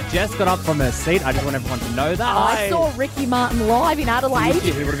Guy! Jess got up from her seat. I just want everyone to know that. I saw Ricky Martin live in Adelaide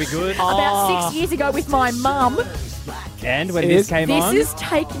It would be good. about 6 years ago with my mum. And when this came on, This is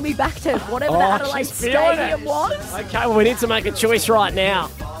taking me back to whatever the Adelaide she's feeling Stadium it. was. Okay, well, we need to make a choice right now.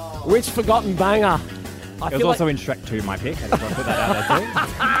 Which forgotten banger? I it was also in Shrek 2, my pick. I just want to put that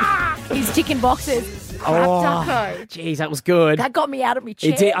out there too. He's ticking boxes. Crap, Ducko. Jeez, that was good. That got me out of my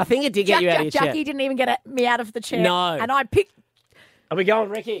chair. It did. I think it did get you out of your chair. Jackie didn't even get me out of the chair. No. And I picked. Are we going,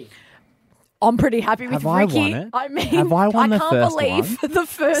 Ricky? I'm pretty happy with Have I Ricky. won it? I mean, Have I won the can't first believe one? the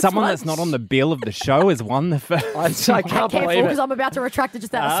first Someone one. that's not on the bill of the show has won the first. I can't Careful, believe because it. I'm about to retract it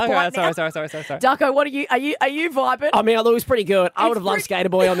just out of Okay, spite now. sorry. Ducko, what are you vibing? I mean, I thought it was pretty good. I would have loved Skater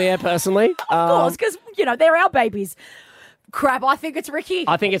Boy on the air, personally. Of course, because, they're our babies. Crap, I think it's Ricky.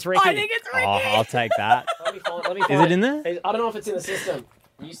 I think it's Ricky. I think it's Ricky. Oh, I'll take that. Let me find Is it in there? I don't know if it's in the system.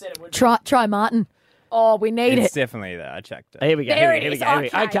 You said it would be. Try Martin. Oh, we need It's it. definitely there. I checked it. Here we go. There Here it we is. go. Here we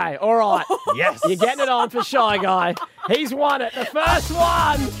go. Okay. Okay, all right. Yes. You're getting it on for Shy Guy. He's won it. The first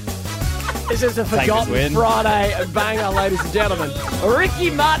one. This is a his Forgotten win. Friday banger, ladies and gentlemen. Ricky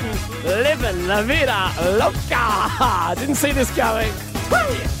Martin, Livin' La Vida Loca. Didn't see this coming.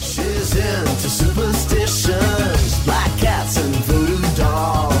 She's into superstitions, black cats and voodoo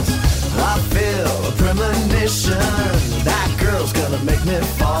dolls. I feel a premonition, that girl's gonna make me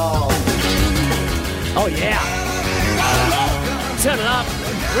fall. Oh, yeah. Turn it up.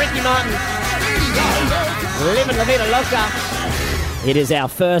 Ricky Martin. Livin' La Vida Loca. It is our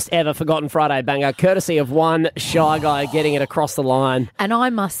first ever Forgotten Friday banger, courtesy of one Shy Guy getting it across the line. And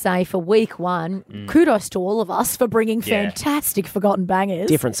I must say, for week one, kudos to all of us for bringing Yeah. fantastic Forgotten Bangers.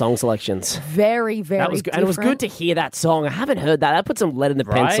 Different song selections. Very, very That was good. And it was good to hear that song. I haven't heard that. That put some lead in the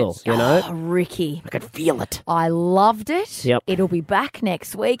Right? pencil, you know? Oh, Ricky. I could feel it. I loved it. Yep. It'll be back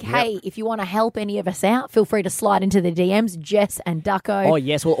next week. Hey, if you want to help any of us out, feel free to slide into the DMs, Jess and Ducko. Oh,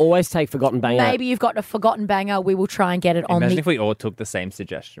 yes, we'll always take Forgotten Banger. Maybe you've got a Forgotten Banger. We will try and get it on Imagine the... if we all took took the same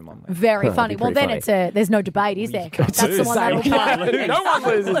suggestion one week. Very funny. that'd be Well, then pretty there's no debate, is there? That's the one that will Exactly. No one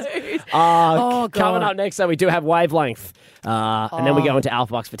loses. Coming up next, though, we do have Wavelength. And then we go into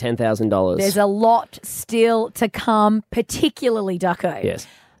Alphabucks for $10,000. There's a lot still to come, particularly, Ducko. Yes.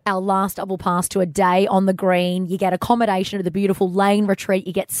 Our last double pass to a day on the green. You get accommodation at the beautiful Lane Retreat.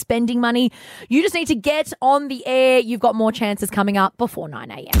 You get spending money. You just need to get on the air. You've got more chances coming up before 9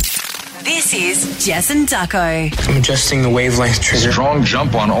 a.m. This is Jess and Ducko. I'm adjusting the wavelength trigger. Strong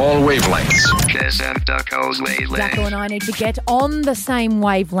jump on all wavelengths. Jess and Ducko's wavelength. Ducko and I need to get on the same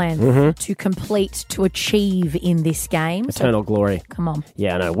wavelength to complete, to achieve in this game. Eternal glory. Come on.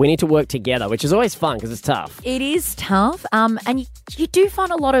 Yeah, I know. We need to work together, which is always fun because it's tough. It is tough, and you do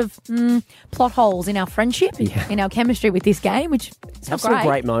find a lot of plot holes in our friendship, in our chemistry with this game, which is Have great. some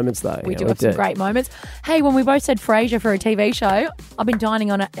great moments, though. We do have some great moments. Hey, when we both said Frasier for a TV show, I've been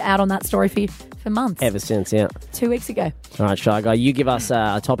dining out on that story for months. Ever since, yeah. 2 weeks ago. All right, Shy Guy, you give us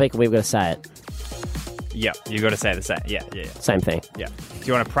a topic and we've got to say it. Yeah, you got to say the same. Yeah. Same thing. Yeah. Do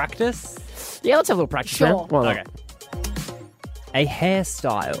you want to practice? Yeah, let's have a little practice. Sure. Round. Why not? Okay. A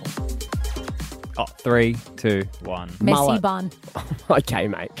hairstyle. Oh, 3, 2, 1. Messy Mullet. bun. Okay,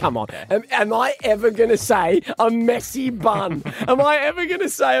 mate, come on. Am I ever going to say a messy bun? Am I ever going to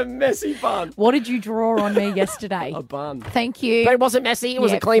say a messy bun? What did you draw on me yesterday? A bun. Thank you. But it wasn't messy. It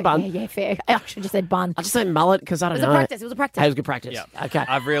was a clean bun. Yeah, fair. I should have just said bun. I just said mullet because I don't It was know. a practice. It was a practice. Hey, it was good practice. Yeah. Okay.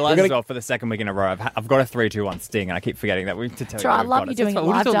 I've realised as well for the second week in a row, I've got a 3, 2, 1 sting, and I keep forgetting that we need to tell Try, you. I love you doing it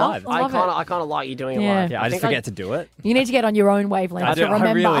We'll live, do it Dal. live. I love it. I kind of like you doing it Yeah. live. Yeah, I just forget to do it. You need to get on your own wavelength I to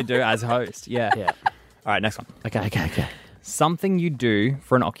remember. really do as host. Yeah. Yeah. All right, next one. Okay. Something you do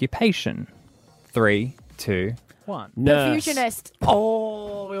for an occupation. 3, 2, 1. Nurse. Perfusionist.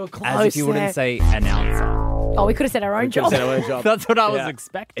 Oh, we were close. As if you wouldn't there. say announcer. Oh, we could have said our own Could've job. said our own job. That's what I was Yeah.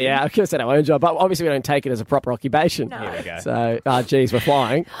 expecting. Yeah, I could have said our own job, but obviously we don't take it as a proper occupation. No. Here we go. So, geez, we're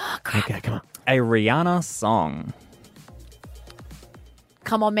flying. Okay, come on. A Rihanna song.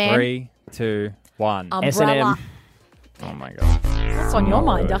 Come on, man. 3, 2, 1. Umbrella. Oh my god. What's on your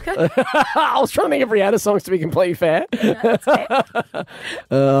mind, Ducker? I was trying to think of Rihanna songs to be completely fair.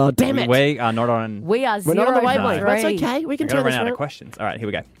 Damn it. We are not on. We are We're zero not on the for wavelength. That's three. okay. We can We're turn gonna this run out around. of questions. All right, here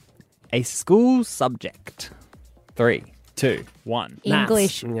we go. A school subject. 3, 2, 1.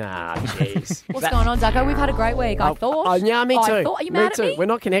 English. Nah, jeez. What's going on, Ducko? We've had a great week. I thought. Oh, yeah, me too. I thought. Are you mad too. at me? We're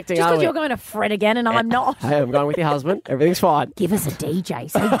not connecting, Just are because we? you're going to Fred again and I'm not. Hey, I'm going with your husband. Everything's fine. Give us a DJ.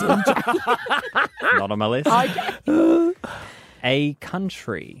 Say DJ. Not on my list. Okay. A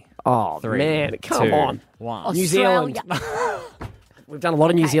country. Oh, 3, man, come 2, on. 1. New Zealand. We've done a lot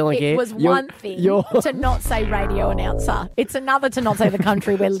of New Zealand It here. was one thing to not say radio announcer. It's another to not say the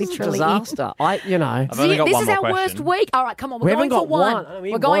country we're literally in. Disaster. I've only got This one is more our question. worst week. All right, come on. We We're haven't going for got one. one. I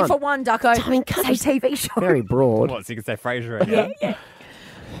mean, We're going one. for one, Ducko. Say TV show. Very broad. What, so you can say Frasier again? Yeah.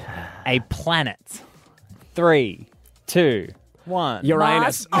 A planet. 3, 2, 1.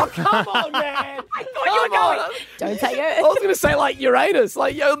 Uranus. Mars. Oh, come on, man. I thought you were going. Don't take I it. was going to say, like, Uranus.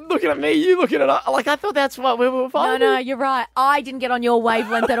 Like, you're looking at me, you looking at us. Like, I thought that's what we were No, finding. you're right. I didn't get on your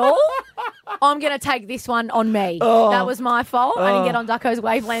wavelength at all. I'm going to take this one on me. That was my fault. I didn't get on Ducko's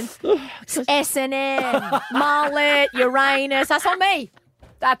wavelength. S&M, mullet, Uranus. That's on me.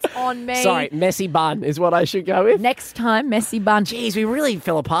 That's on me. Sorry, messy bun is what I should go with. Next time, messy bun. Jeez, we really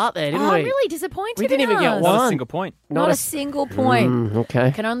fell apart there, didn't Oh, we? I'm really disappointed. We didn't in even get us. one. Not a single point. Not a single point.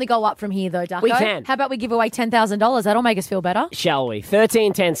 Okay. Can only go up from here, though, Ducko. We can. How about we give away $10,000? That'll make us feel better. Shall we?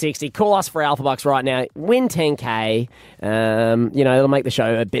 13 10 60. Call us for Alphabucks right now. Win 10K. It'll make the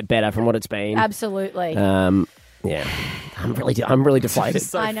show a bit better from what it's been. Absolutely. Yeah. I'm really deflated.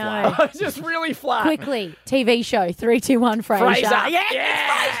 I know. I'm just really flat. Quickly, TV show 3, 2, 1, Frasier. Frasier.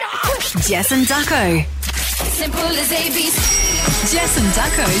 Yeah. Jess and Ducko. Simple as ABC. Jess and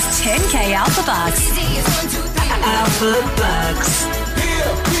Ducko's 10K Alphabucks. Alphabucks.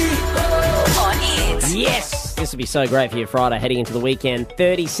 On hits. Yes! This would be so great for your Friday heading into the weekend.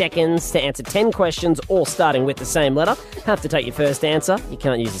 30 seconds to answer 10 questions, all starting with the same letter. Have to take your first answer. You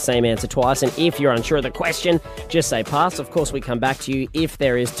can't use the same answer twice. And if you're unsure of the question, just say pass. Of course, we come back to you if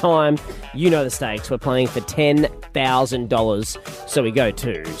there is time. You know the stakes. We're playing for $10,000. So we go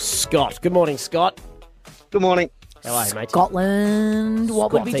to Scott. Good morning, Scott. Good morning. How are you, mate? Scotland.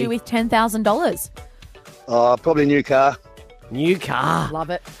 What would we Scotty. do with $10,000? Probably a new car. New car. Love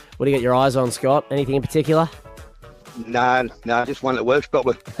it. What do you got your eyes on, Scott? Anything in particular? No, just one that works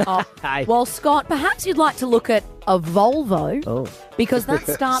properly. Oh, Hey. well, Scott, perhaps you'd like to look at a Volvo Oh. because that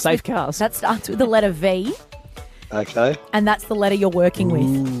starts Safe with, cars. That starts with the letter V, Okay, and that's the letter you're working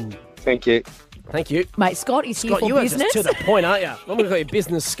with. thank you. Thank you. Mate, Scott is here Scott, for you are business. just to the point, aren't you? I'm going to call you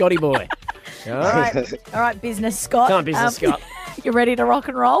business Scotty boy. All All right, business Scott. Come on, business Scott. You ready to rock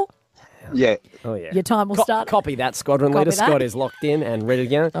and roll? Yeah. Oh, yeah. Your time will start. Copy that, squadron Copy leader. that. Scott is locked in and ready to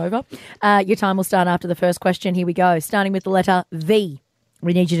go. Over. Your time will start after the first question. Here we go. Starting with the letter V.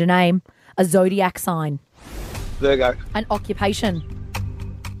 We need you to name a zodiac sign, Virgo. an occupation,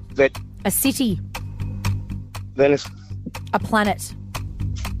 Vet. a city, Venice. a planet,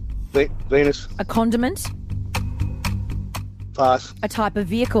 Venus. a condiment, Pass. a type of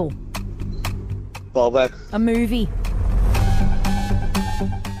vehicle, Volvo. a movie,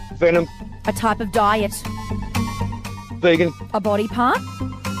 Venom. a type of diet, Vegan. a body part,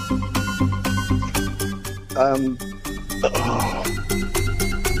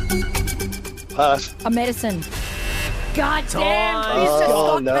 Pass. a medicine. God damn, Time. Business Oh,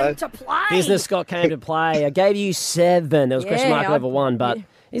 Scott no. came to play. Business Scott came to play. I gave you 7. There was a question Yeah, mark over 1, but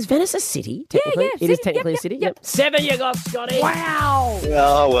is Venice a city, technically? yeah, It is city. technically Yep, a city? yep. 7 you got, Scotty. Wow.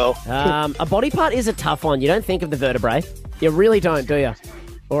 Oh, well. A body part is a tough one. You don't think of the vertebrae. You really don't, do you?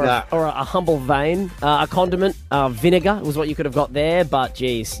 Or, Nah. or a humble vein. A condiment, vinegar was what you could have got there, but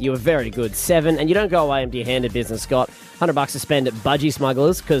geez, you were very good. 7, and you don't go away empty-handed, Business Scott. $100 to spend at Budgie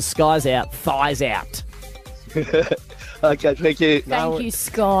Smugglers, because sky's out, thighs out. Okay, thank you. Thank you,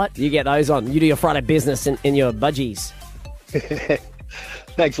 Scott. You get those on. You do your Friday business in your budgies.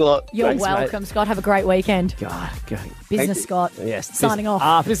 Thanks a lot. You're Thanks, mate. welcome, Scott. Have a great weekend. God, go. Business you. Scott. Yes. Signing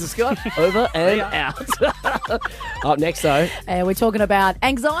off. Business Scott, over and out. Up next, though. We're talking about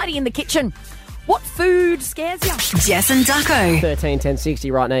anxiety in the kitchen. What food scares you? Jess and Ducko. 13 10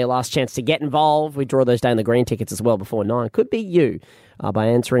 60 right now, your last chance to get involved. We draw those down the green tickets as well before 9. Could be you by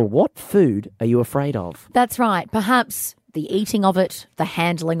answering, what food are you afraid of? That's right. Perhaps the eating of it, the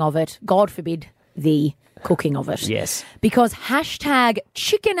handling of it, God forbid, the cooking of it. Yes. Because hashtag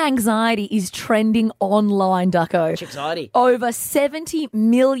chicken anxiety is trending online, Ducko. Anxiety. Over 70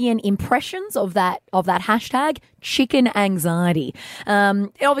 million impressions of that hashtag, chicken anxiety.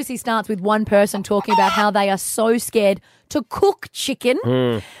 It obviously starts with one person talking about how they are so scared to cook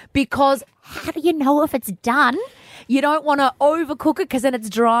chicken because how do you know if it's done? You don't want to overcook it because then it's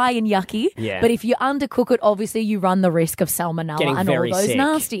dry and yucky. Yeah. But if you undercook it, obviously you run the risk of salmonella Getting and all very those sick.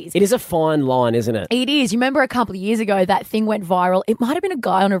 nasties. It is a fine line, isn't it? It is. You remember a couple of years ago that thing went viral. It might have been a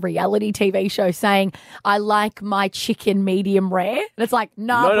guy on a reality TV show saying, I like my chicken medium rare. And it's like,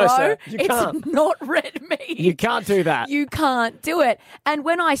 nah, No, bro, sir. You it's can't. not red meat. You can't do that. You can't do it. And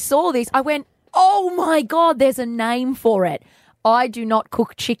when I saw this, I went, oh my God, there's a name for it. I do not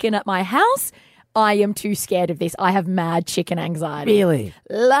cook chicken at my house. I am too scared of this. I have mad chicken anxiety. Really?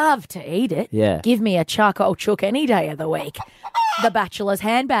 Love to eat it. Yeah. Give me a charcoal chook any day of the week. The bachelor's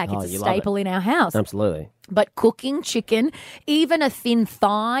handbag. Oh, It's a you love staple in our house. Absolutely. But cooking chicken, even a thin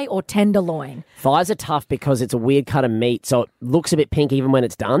thigh or tenderloin. Thighs are tough because it's a weird cut of meat, so it looks a bit pink even when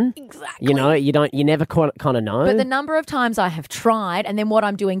it's done. Exactly. You know, you never kind of know. But the number of times I have tried, and then what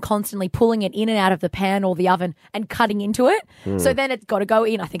I'm doing constantly pulling it in and out of the pan or the oven and cutting into it. So then it's got to go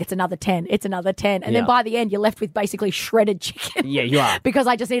in. I think it's another 10. It's another 10. And Yeah. then by the end, you're left with basically shredded chicken. Yeah, you are. Because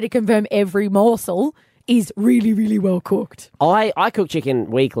I just need to confirm every morsel is really, really well cooked. I cook chicken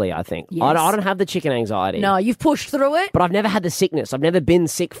weekly, I think. Yes. I don't have the chicken anxiety. No, you've pushed through it. But I've never had the sickness. I've never been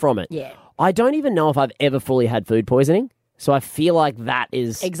sick from it. Yeah. I don't even know if I've ever fully had food poisoning. So I feel like that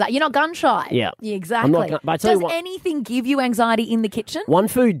is... Exactly. You're not gun shy. Yeah. Exactly. I'm not gun- but I tell you Does what- anything give you anxiety in the kitchen? One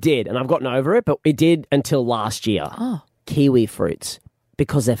food did, and I've gotten over it, but it did until last year. Oh. Kiwi fruits.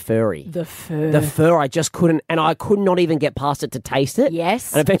 Because they're furry. The fur. The fur, I just couldn't, and I could not even get past it to taste it.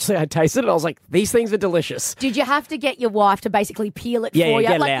 Yes. And eventually I tasted it, and I was like, these things are delicious. Did you have to get your wife to basically peel it Yeah, for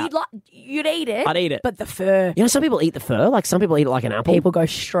yeah, you? get it out. You'd eat it. I'd eat it. But the fur. You know, some people eat the fur, like some people eat it like an apple. People go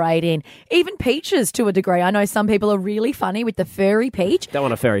straight in. Even peaches to a degree. I know some people are really funny with the furry peach. Don't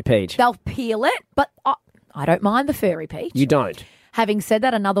want a furry peach. They'll peel it, but I don't mind the furry peach. You don't. Having said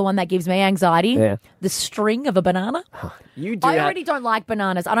that, another one that gives me anxiety, Yeah. the string of a banana. You do I that. already don't like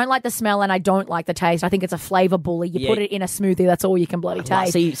bananas. I don't like the smell and I don't like the taste. I think it's a flavour bully. You Yeah. put it in a smoothie, that's all you can bloody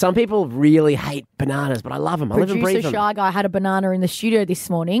taste. See, some people really hate bananas, but I love them. I live and breathe Producer them. Shy Guy had a banana in the studio this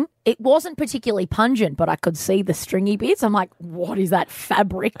morning. It wasn't particularly pungent, but I could see the stringy bits. I'm like, what is that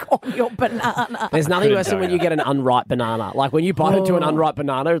fabric on your banana? There's nothing worse than when you get an unripe banana. Like when you bite into an unripe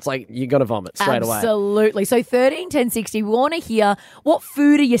banana, it's like you're going to vomit straight away. Absolutely. So 13 10 60, we want to hear what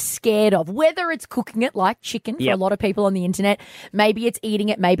food are you scared of? Whether it's cooking it like chicken for Yep. a lot of people on the internet, maybe it's eating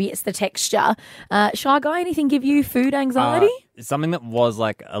it, maybe it's the texture. Shy Guy, anything give you food anxiety? Something that was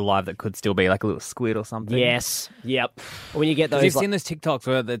like alive that could still be like a little squid or something. Yes. Yep. When you get those... You've like- seen those TikToks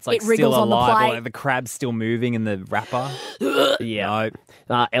where it's like It wriggles still on the alive, plate. or like the crab's still moving in the wrapper. Yeah.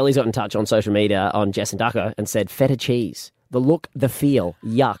 Ellie's got in touch on social media on Jess and Ducko and said, feta cheese. The look, the feel,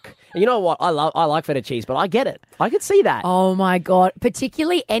 yuck. You know what? I like feta cheese, but I get it. I could see that. Oh my God.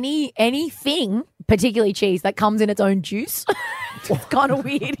 Particularly anything, particularly cheese, that comes in its own juice. It's kind of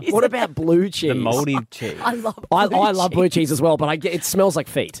weird. What about blue cheese? The mouldy cheese. I love I love blue cheese as well, but it smells like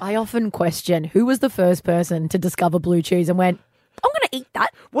feet. I often question who was the first person to discover blue cheese and went, I'm going to eat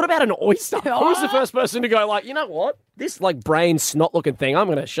that. What about an oyster? Who was the first person to go like, you know what? This brain snot looking thing, I'm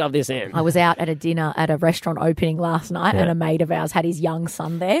going to shove this in. I was out at a dinner at a restaurant opening last night and a mate of ours had his young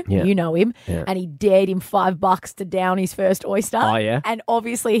son there. Yeah. You know him. Yeah. And he dared him $5 to down his first oyster. Oh, yeah? And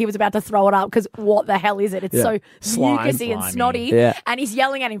obviously he was about to throw it up because what the hell is it? It's so mucusy and snotty. Yeah. And he's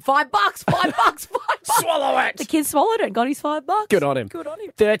yelling at him, $5, $5. Swallow it. The kid swallowed it and got his $5. Good on him.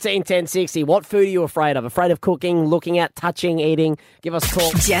 13 10 60. What food are you afraid of? Afraid of cooking, looking at, touching, eating? Give us a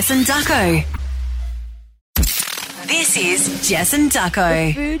call. Jess and Ducko. This is Jess and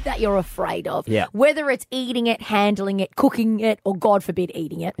Ducko. Food that you're afraid of. Yeah. Whether it's eating it, handling it, cooking it, or God forbid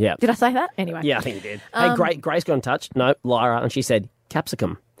eating it. Yeah. Did I say that? Anyway. Yeah, I think you did. Hey, Grace got in touch. No, Lyra, and she said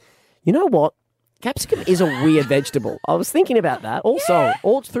capsicum. You know what? Capsicum is a weird vegetable. I was thinking about that. Also,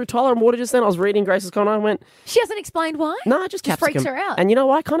 all through Tyler and Water just then, I was reading Grace's comment. I went, She hasn't explained why? no, just capsicum. freaks her out. And you know,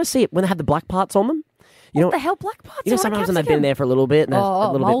 I kind of see it when they have the black parts on them. You What know, the hell, black parts? you know, on a sometimes when they've capsicum? been there for a little bit. And there's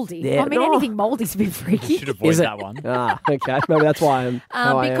a little mouldy. Bit, yeah, I mean, anything mouldy's a bit freaky. Should avoid Is it? that one. Okay. Maybe that's why I'm.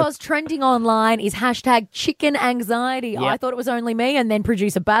 how I am. Because trending online is hashtag chicken anxiety. Yep. I thought it was only me, and then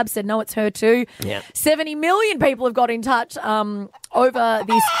producer Bab said, no, it's her too. Yeah. 70 million people have got in touch over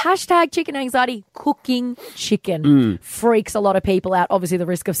this hashtag chicken anxiety. Cooking chicken freaks a lot of people out. Obviously, the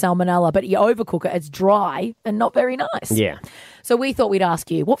risk of salmonella, but you overcook it, it's dry and not very nice. Yeah. So we thought we'd ask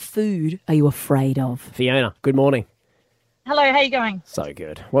you, what food are you afraid of? Fiona, good morning. Hello, how you going? So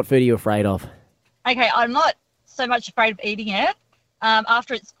good. What food are you afraid of? Okay, I'm not so much afraid of eating it.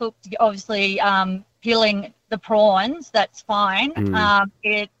 After it's cooked, obviously peeling the prawns, that's fine.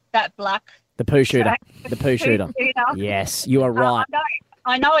 That black... The poo shooter. The poo shooter. shooter. Yes, you are right.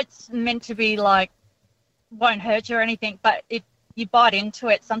 I know it's meant to be like, won't hurt you or anything, but if you bite into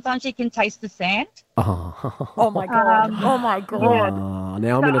it, sometimes you can taste the sand. Oh my God. Oh my God. Oh,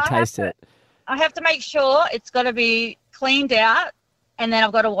 now I'm going to taste it. I have to make sure it's got to be cleaned out, and then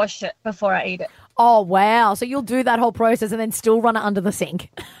I've got to wash it before I eat it. Oh, wow. So you'll do that whole process and then still run it under the sink,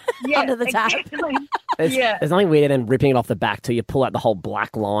 under the tap. Exactly. There's nothing weirder than ripping it off the back till you pull out the whole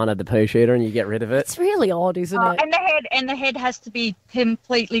black line of the poo shooter and you get rid of it. It's really odd, isn't it? And the head has to be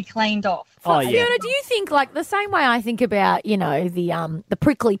completely cleaned off. Oh, yeah. Fiona, do you think, like, the same way I think about, you know, the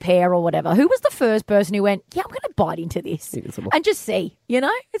prickly pear or whatever, who was the first person who went, yeah, I'm going to bite into this and just see, you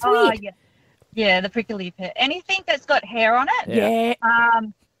know? It's weird. Yeah, the prickly pear. Anything that's got hair on it. Yeah.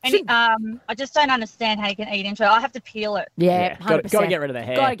 I just don't understand how you can eat into it. I have to peel it. Yeah, 100%. Got to get rid of the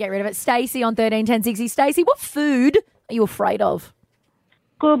hair. Got to get rid of it. Stacey on 131060. Stacey, what food are you afraid of?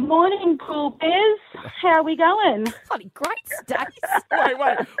 Good morning, Pool Bears. How are we going? Bloody great, Stacey.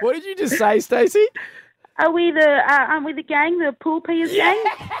 Wait. What did you just say, Stacey? Aren't we the gang, the Pool Bears gang?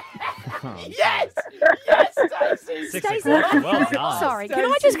 Yes, Stacey. Stacey, Well done. sorry, can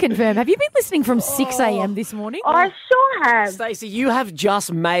I just confirm, have you been listening from 6 a.m. this morning? I sure have. Stacey, you have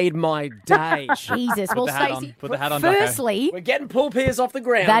just made my day. Jesus. Well, the hat on. Stacey, Put the hat on, Ducko. firstly, We're getting pool pears off the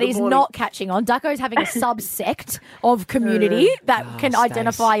ground. that Good is morning. not catching on. Ducko's having a subsect of community that can Stace.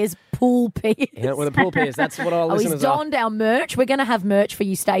 identify as pool peers. Yeah, well, the pool pears. That's what our He's listeners are. donned our merch. We're going to have merch for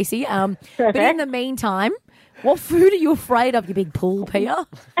you, Stacey. But in the meantime, what food are you afraid of, you big pool peer?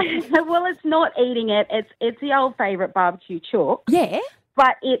 Well, it's not eating it. It's the old favourite barbecue chook. Yeah.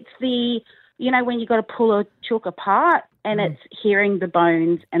 But it's when you got to pull a chook apart and it's hearing the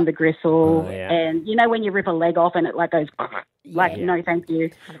bones and the gristle and when you rip a leg off and it like goes no thank you.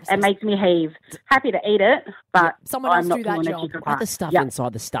 100%. It makes me heave. Happy to eat it, but someone I'm else not do that pulling a job. chook Like apart. the stuff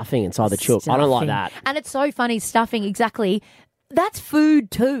inside the stuffing inside the chook. I don't like that. And it's so funny, stuffing, exactly. That's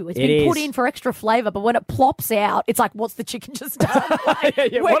food too. It's It been put is. in for extra flavour, but when it plops out, it's like, what's the chicken just done? Like,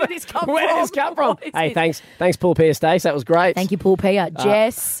 where did this come from? Where did this come from? What is Hey, this? thanks, Paul Pierce Stace. That was great. Thank you, Paul Pia.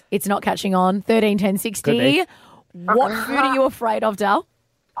 Jess, it's not catching on. 131060. What food are you afraid of, Dal?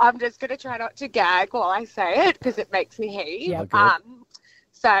 I'm just going to try not to gag while I say it because it makes me heave. Yeah, okay.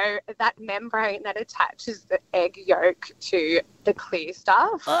 So that membrane that attaches the egg yolk to the clear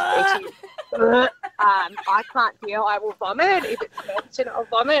stuff, it is, I can't deal. I will vomit. If it's mentioned, I'll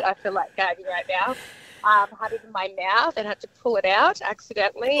vomit. I feel like gagging right now. I had it in my mouth and had to pull it out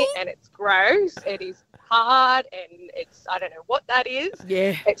accidentally, and it's gross. It is hard, and I don't know what that is.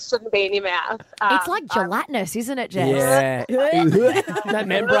 Yeah. It shouldn't be in your mouth. It's like gelatinous, isn't it, Jess? Yeah. That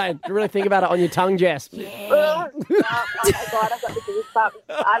membrane. You really think about it on your tongue, Jess. Yeah. Oh my God, I've got the goosebumps.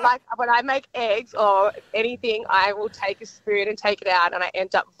 I like when I make eggs or anything, I will take a spoon and take it out, and I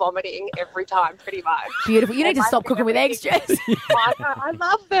end up vomiting every time, pretty much. Beautiful. You need to stop cooking with eggs, Jess. I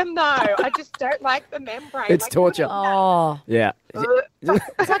love them though. I just don't like the membrane. It's torture. Oh. Yeah.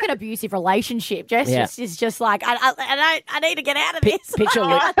 It's like an abusive relationship. Jess Yeah. is just like, I need to get out of this.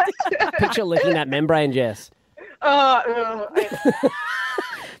 Picture licking that membrane, Jess.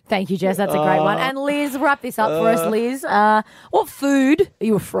 Thank you, Jess. That's a great one. And Liz, wrap this up for us, Liz. What food are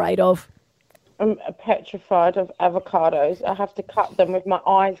you afraid of? I'm petrified of avocados. I have to cut them with my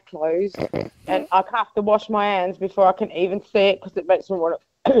eyes closed, and I have to wash my hands before I can even see it because it makes me want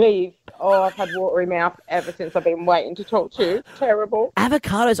to leave. Oh, I've had watery mouth ever since I've been waiting to talk to you. Terrible.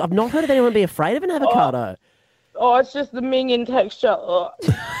 Avocados. I've not heard of anyone be afraid of an avocado. Oh, it's just the minging texture. Oh.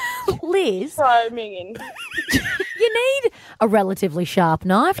 Liz. So minging. You need a relatively sharp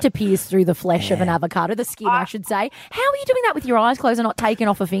knife to pierce through the flesh of an avocado, the skin, I should say. How are you doing that with your eyes closed and not taking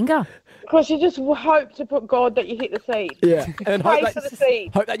off a finger? Because you just hope to put God that you hit the seed. Yeah. And Pray for the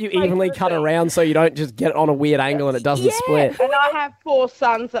seed. hope that you evenly cut around so you don't just get it on a weird angle and it doesn't split. And I have 4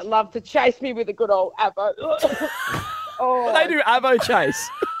 sons that love to chase me with a good old avo. Oh. They do avo chase.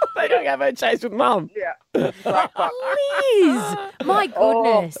 They do avo chase with Mum. Yeah. Liz! My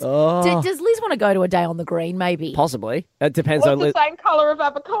goodness. Oh. Does Liz want to go to a day on the green, maybe? Possibly. It depends on What's Liz. the same colour of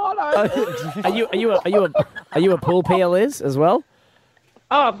avocado? Are you a pool peer, Liz, as well?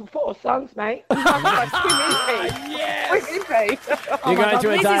 Oh, 4 sons, mate. Yes. Oh You're going to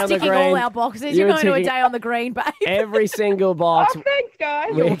a Liz day is on the ticking green. all our boxes. You're going to a day on the green, babe. Every single box. Oh, thanks, guys.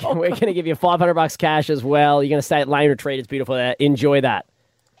 We're going to give you $500 cash as well. You're going to stay at Lane Retreat. It's beautiful there. Enjoy that.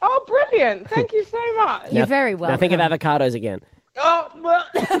 Oh, brilliant. Thank you so much. You're very welcome. Now think of avocados again. Oh, well.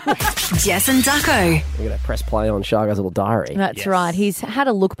 Jess and Ducko. We're going to press play on Sharga's little diary. That's right. He's had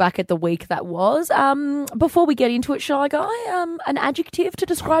a look back at the week that was. Before we get into it, Shy Guy, an adjective to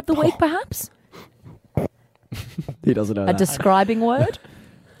describe the week, perhaps? He doesn't know A that. describing word?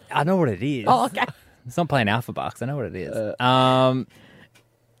 I know what it is. Oh, okay. It's not playing Alpha Bucks. I know what it is.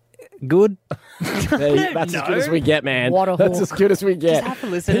 Good. That's as good as we get, man. What a That's hook. as good as we get. Just have to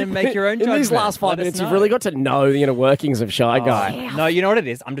listen and make your own In judgment. these last 5 Let us minutes, you've know. really got to know the inner workings of Shy Guy. No, you know what it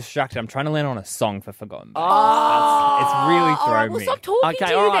is? I'm distracted. I'm trying to land on a song for Forgotten. It's really thrown me. Stop talking Okay,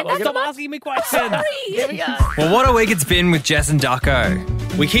 to you all right, then. we're That's gonna- asking me questions. Sorry. Here we go. Well, what a week it's been with Jess and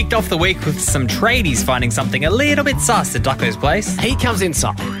Ducko. We kicked off the week with some tradies finding something a little bit sus at Ducko's place. He comes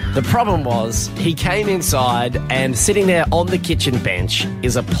inside. The problem was he came inside and sitting there on the kitchen bench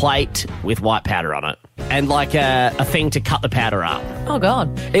is a plate with white powder on it and like a thing to cut the powder up. Oh,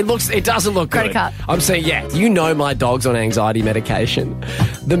 God. It doesn't look Credit good. card. I'm saying, yeah, you know my dog's on anxiety medication.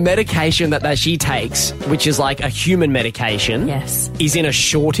 The medication that she takes, which is like a human medication, is in a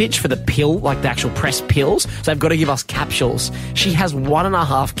shortage for the pill, like the actual pressed pills. So they've got to give us capsules. She has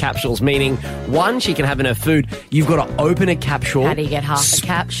 1.5 capsules, meaning one she can have in her food. You've got to open a capsule. How do you get half a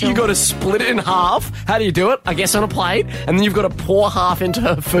capsule? You've got to split it in half. How do you do it? I guess on a plate. And then you've got to pour half into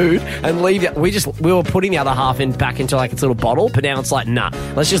her food and leave it. We were putting the other half back into like its little bottle, but now it's like, nah,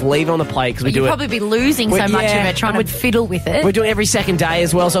 let's just leave it on the plate because we do You'd it. probably be losing so much of it trying to fiddle with it. We're doing every second day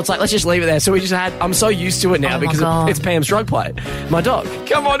as well, so it's like, let's just leave it there. So we just I'm so used to it now because it's Pam's drug plate. My dog.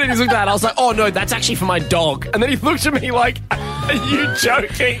 Come on in, he's looked at it. I was like, oh no, that's actually for my dog. And then he looked at me like, are you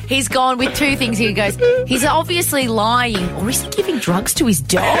joking? He's gone with 2 things. He goes, he's obviously lying, or is he giving drugs to his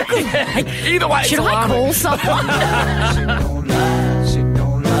dog? Either way, should I call someone?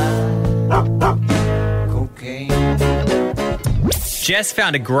 Jess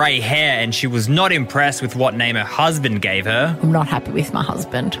found a grey hair and she was not impressed with what name her husband gave her. I'm not happy with my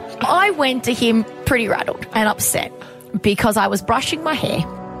husband. I went to him pretty rattled and upset because I was brushing my hair,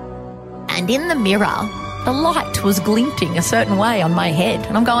 and in the mirror, the light was glinting a certain way on my head.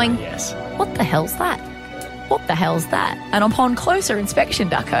 And I'm going, yes. What the hell's that? What the hell's that? And upon closer inspection,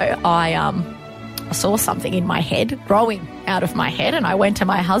 Ducko, I saw something in my head, growing out of my head, and I went to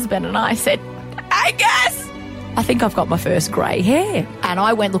my husband and I said, I guess I think I've got my first grey hair. And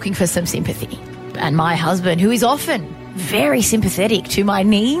I went looking for some sympathy. And my husband, who is often very sympathetic to my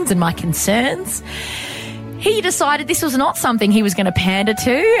needs and my concerns, he decided this was not something he was going to pander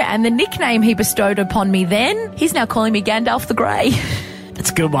to, and the nickname he bestowed upon me then, he's now calling me Gandalf the Grey. That's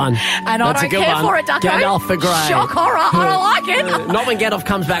a good one. And I That's a don't good care one. for it, Ducko. Gandalf the Grey. Shock horror. I don't like it. Not when Gandalf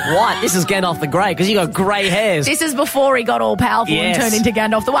comes back white. This is Gandalf the Grey because you got grey hairs. This is before he got all powerful Yes. and turned into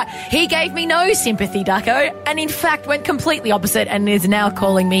Gandalf the White. He gave me no sympathy, Ducko, and in fact went completely opposite and is now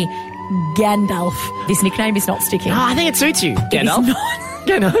calling me Gandalf. This nickname is not sticking. I think it suits you, Gandalf. It is not.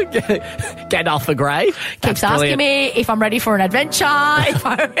 Gandalf the Grey. Keeps asking me if I'm ready for an adventure. Are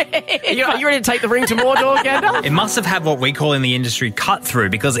you ready to take the ring to Mordor, Gandalf? It must have had what we call in the industry cut through,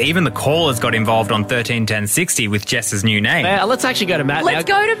 because even the callers got involved on 131060 with Jess's new name. Let's actually go to Matt now. Let's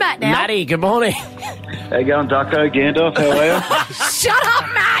go to Matt now. Matty, good morning. How you going, Ducko? Gandalf, how are you? Shut up,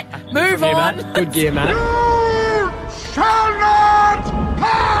 Matt. Move on. Matt. Good gear, Matt. Shall not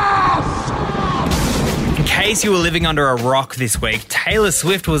pass! In case you were living under a rock this week, Taylor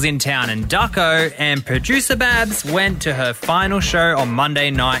Swift was in town and Ducko and producer Babs went to her final show on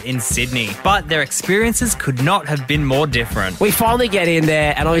Monday night in Sydney. But their experiences could not have been more different. We finally get in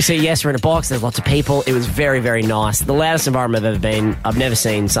there, and obviously, yes, we're in a box. There's lots of people. It was very, very nice. The loudest environment I've ever been. I've never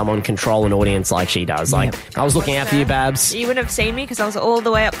seen someone control an audience like she does. Like, I was looking out for you, Babs. You wouldn't have seen me because I was all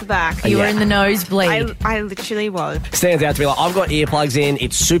the way up the back. You were in the nosebleed. I literally was. Stands out to me. Like, I've got earplugs in.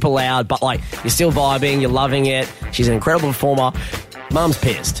 It's super loud, but like, you're still vibing. You're loving it. She's an incredible performer. Mum's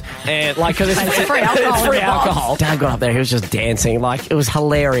pissed. And like, because it's free alcohol. It's free alcohol. Dad got up there. He was just dancing. Like, it was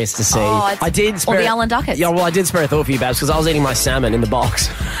hilarious to see. I did spare. Or the Alan Duckets. Yeah, well, I did spare a thought for you, Babs, because I was eating my salmon in the box.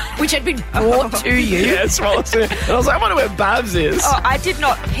 Which had been brought to you. Yes, well, and I was like, I wonder where Babs is. Oh, I did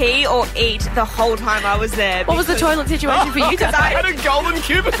not pee or eat the whole time I was there. What was the toilet situation for you? Because I had a golden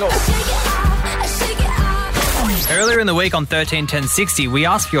cubicle. Earlier in the week on 131060, we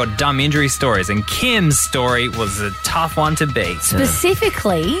asked for your dumb injury stories, and Kim's story was a tough one to beat.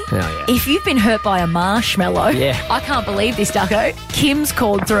 Specifically, if you've been hurt by a marshmallow, I can't believe this, Ducko. Kim's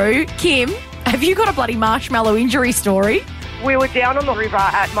called through. Kim, have you got a bloody marshmallow injury story? We were down on the river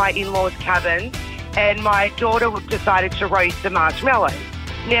at my in-laws' cabin, and my daughter decided to roast the marshmallows.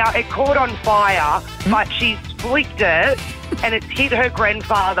 Now, it caught on fire, but she's flicked it, and it's hit her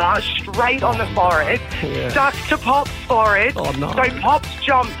grandfather straight on the forehead, stuck to Pop's forehead. Oh, no. So Pop's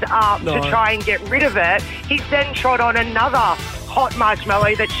jumped up to try and get rid of it. He's then trod on another hot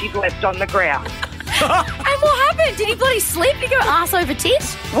marshmallow that she'd left on the ground. And what happened? Did he bloody slip? Did he go arse over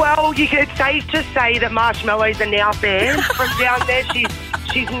tit? Well, it's safe to say that marshmallows are now banned. From down there,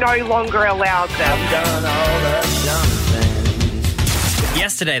 she's no longer allowed them.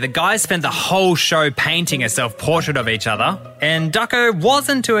 Yesterday, the guys spent the whole show painting a self-portrait of each other, and Ducko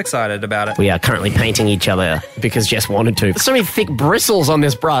wasn't too excited about it. We are currently painting each other because Jess wanted to. There's so many thick bristles on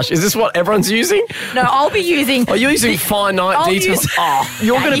this brush. Is this what everyone's using? No, I'll be using... Are you using finite details?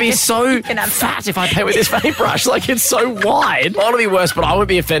 You're going to be so fat if I paint with this paintbrush. Like, it's so wide. Mine will be worse, but I won't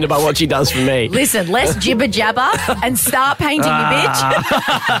be offended by what she does for me. Listen, less jibber-jabber and start painting, you bitch.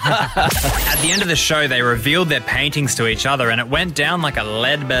 At the end of the show, they revealed their paintings to each other, and it went down like a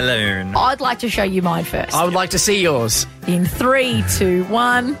lead balloon. I'd like to show you mine first. I would like to see yours. In 3, 2,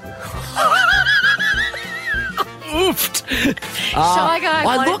 1. Oofed. Shy guy I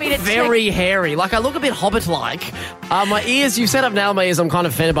wanted look me to very hairy. Like, I look a bit Hobbit-like. My ears, you've set up now my ears, I'm kind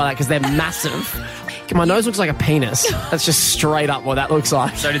of offended by that because they're massive. My nose looks like a penis. That's just straight up what that looks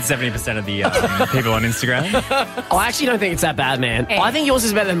like. So did 70% of the people on Instagram. I actually don't think it's that bad, man. I think yours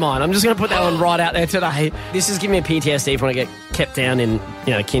is better than mine. I'm just going to put that one right out there today. This is giving me a PTSD for when I get kept down in,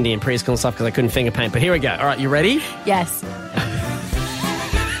 kindy and preschool and stuff because I couldn't finger paint. But here we go. All right, you ready? Yes.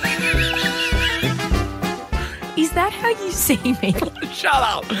 Is that how you see me? Shut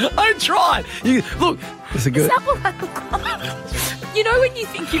up. I tried. Look, this is good. Is that what I look like? You know when you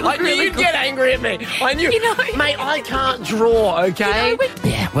think you look really you'd good? get angry at me. I knew. Mate, I can't draw, okay?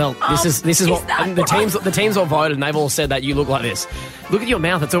 This is what the teams all voted and they've all said that you look like this. Look at your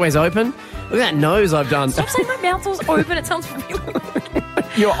mouth, it's always open. Look at that nose I've done. Stop saying my mouth's always open, it sounds really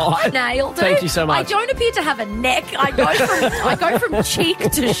Your eye. Nailed it. Thank you so much. I don't appear to have a neck. I go from cheek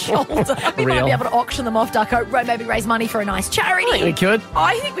to shoulder. We might be able to auction them off, Ducko. Maybe raise money for a nice charity. I think we could.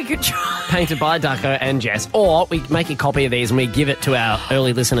 I think we could try. Painted by Ducko and Jess. Or we make a copy of these and we give it to our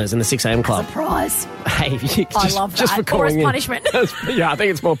early listeners in the 6am club. As a prize. Hey, I love that. Just for calling or as punishment. Yeah, I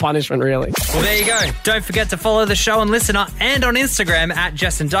think it's more punishment, really. Well, there you go. Don't forget to follow the show on Listener and on Instagram at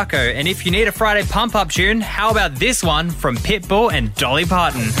Jess and Ducko. And if you need a Friday pump-up tune, how about this one from Pitbull and Dolly Parton?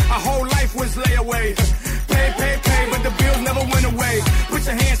 Our whole life was layaway. Pay, but the bills never went away. Put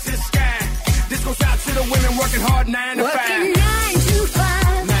your hands to the sky. This goes out to the women working hard 9 to 5. Working 9 to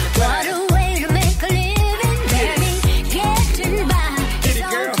 5. What a way to make a living, baby. Getting by. It's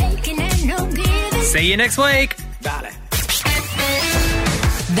all taking and no giving. See you next week.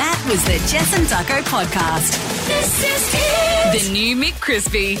 That was the Jess and Ducko podcast. This is it. The new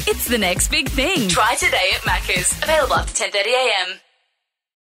McCrispy. It's the next big thing. Try today at Macca's. Available after 10:30 a.m.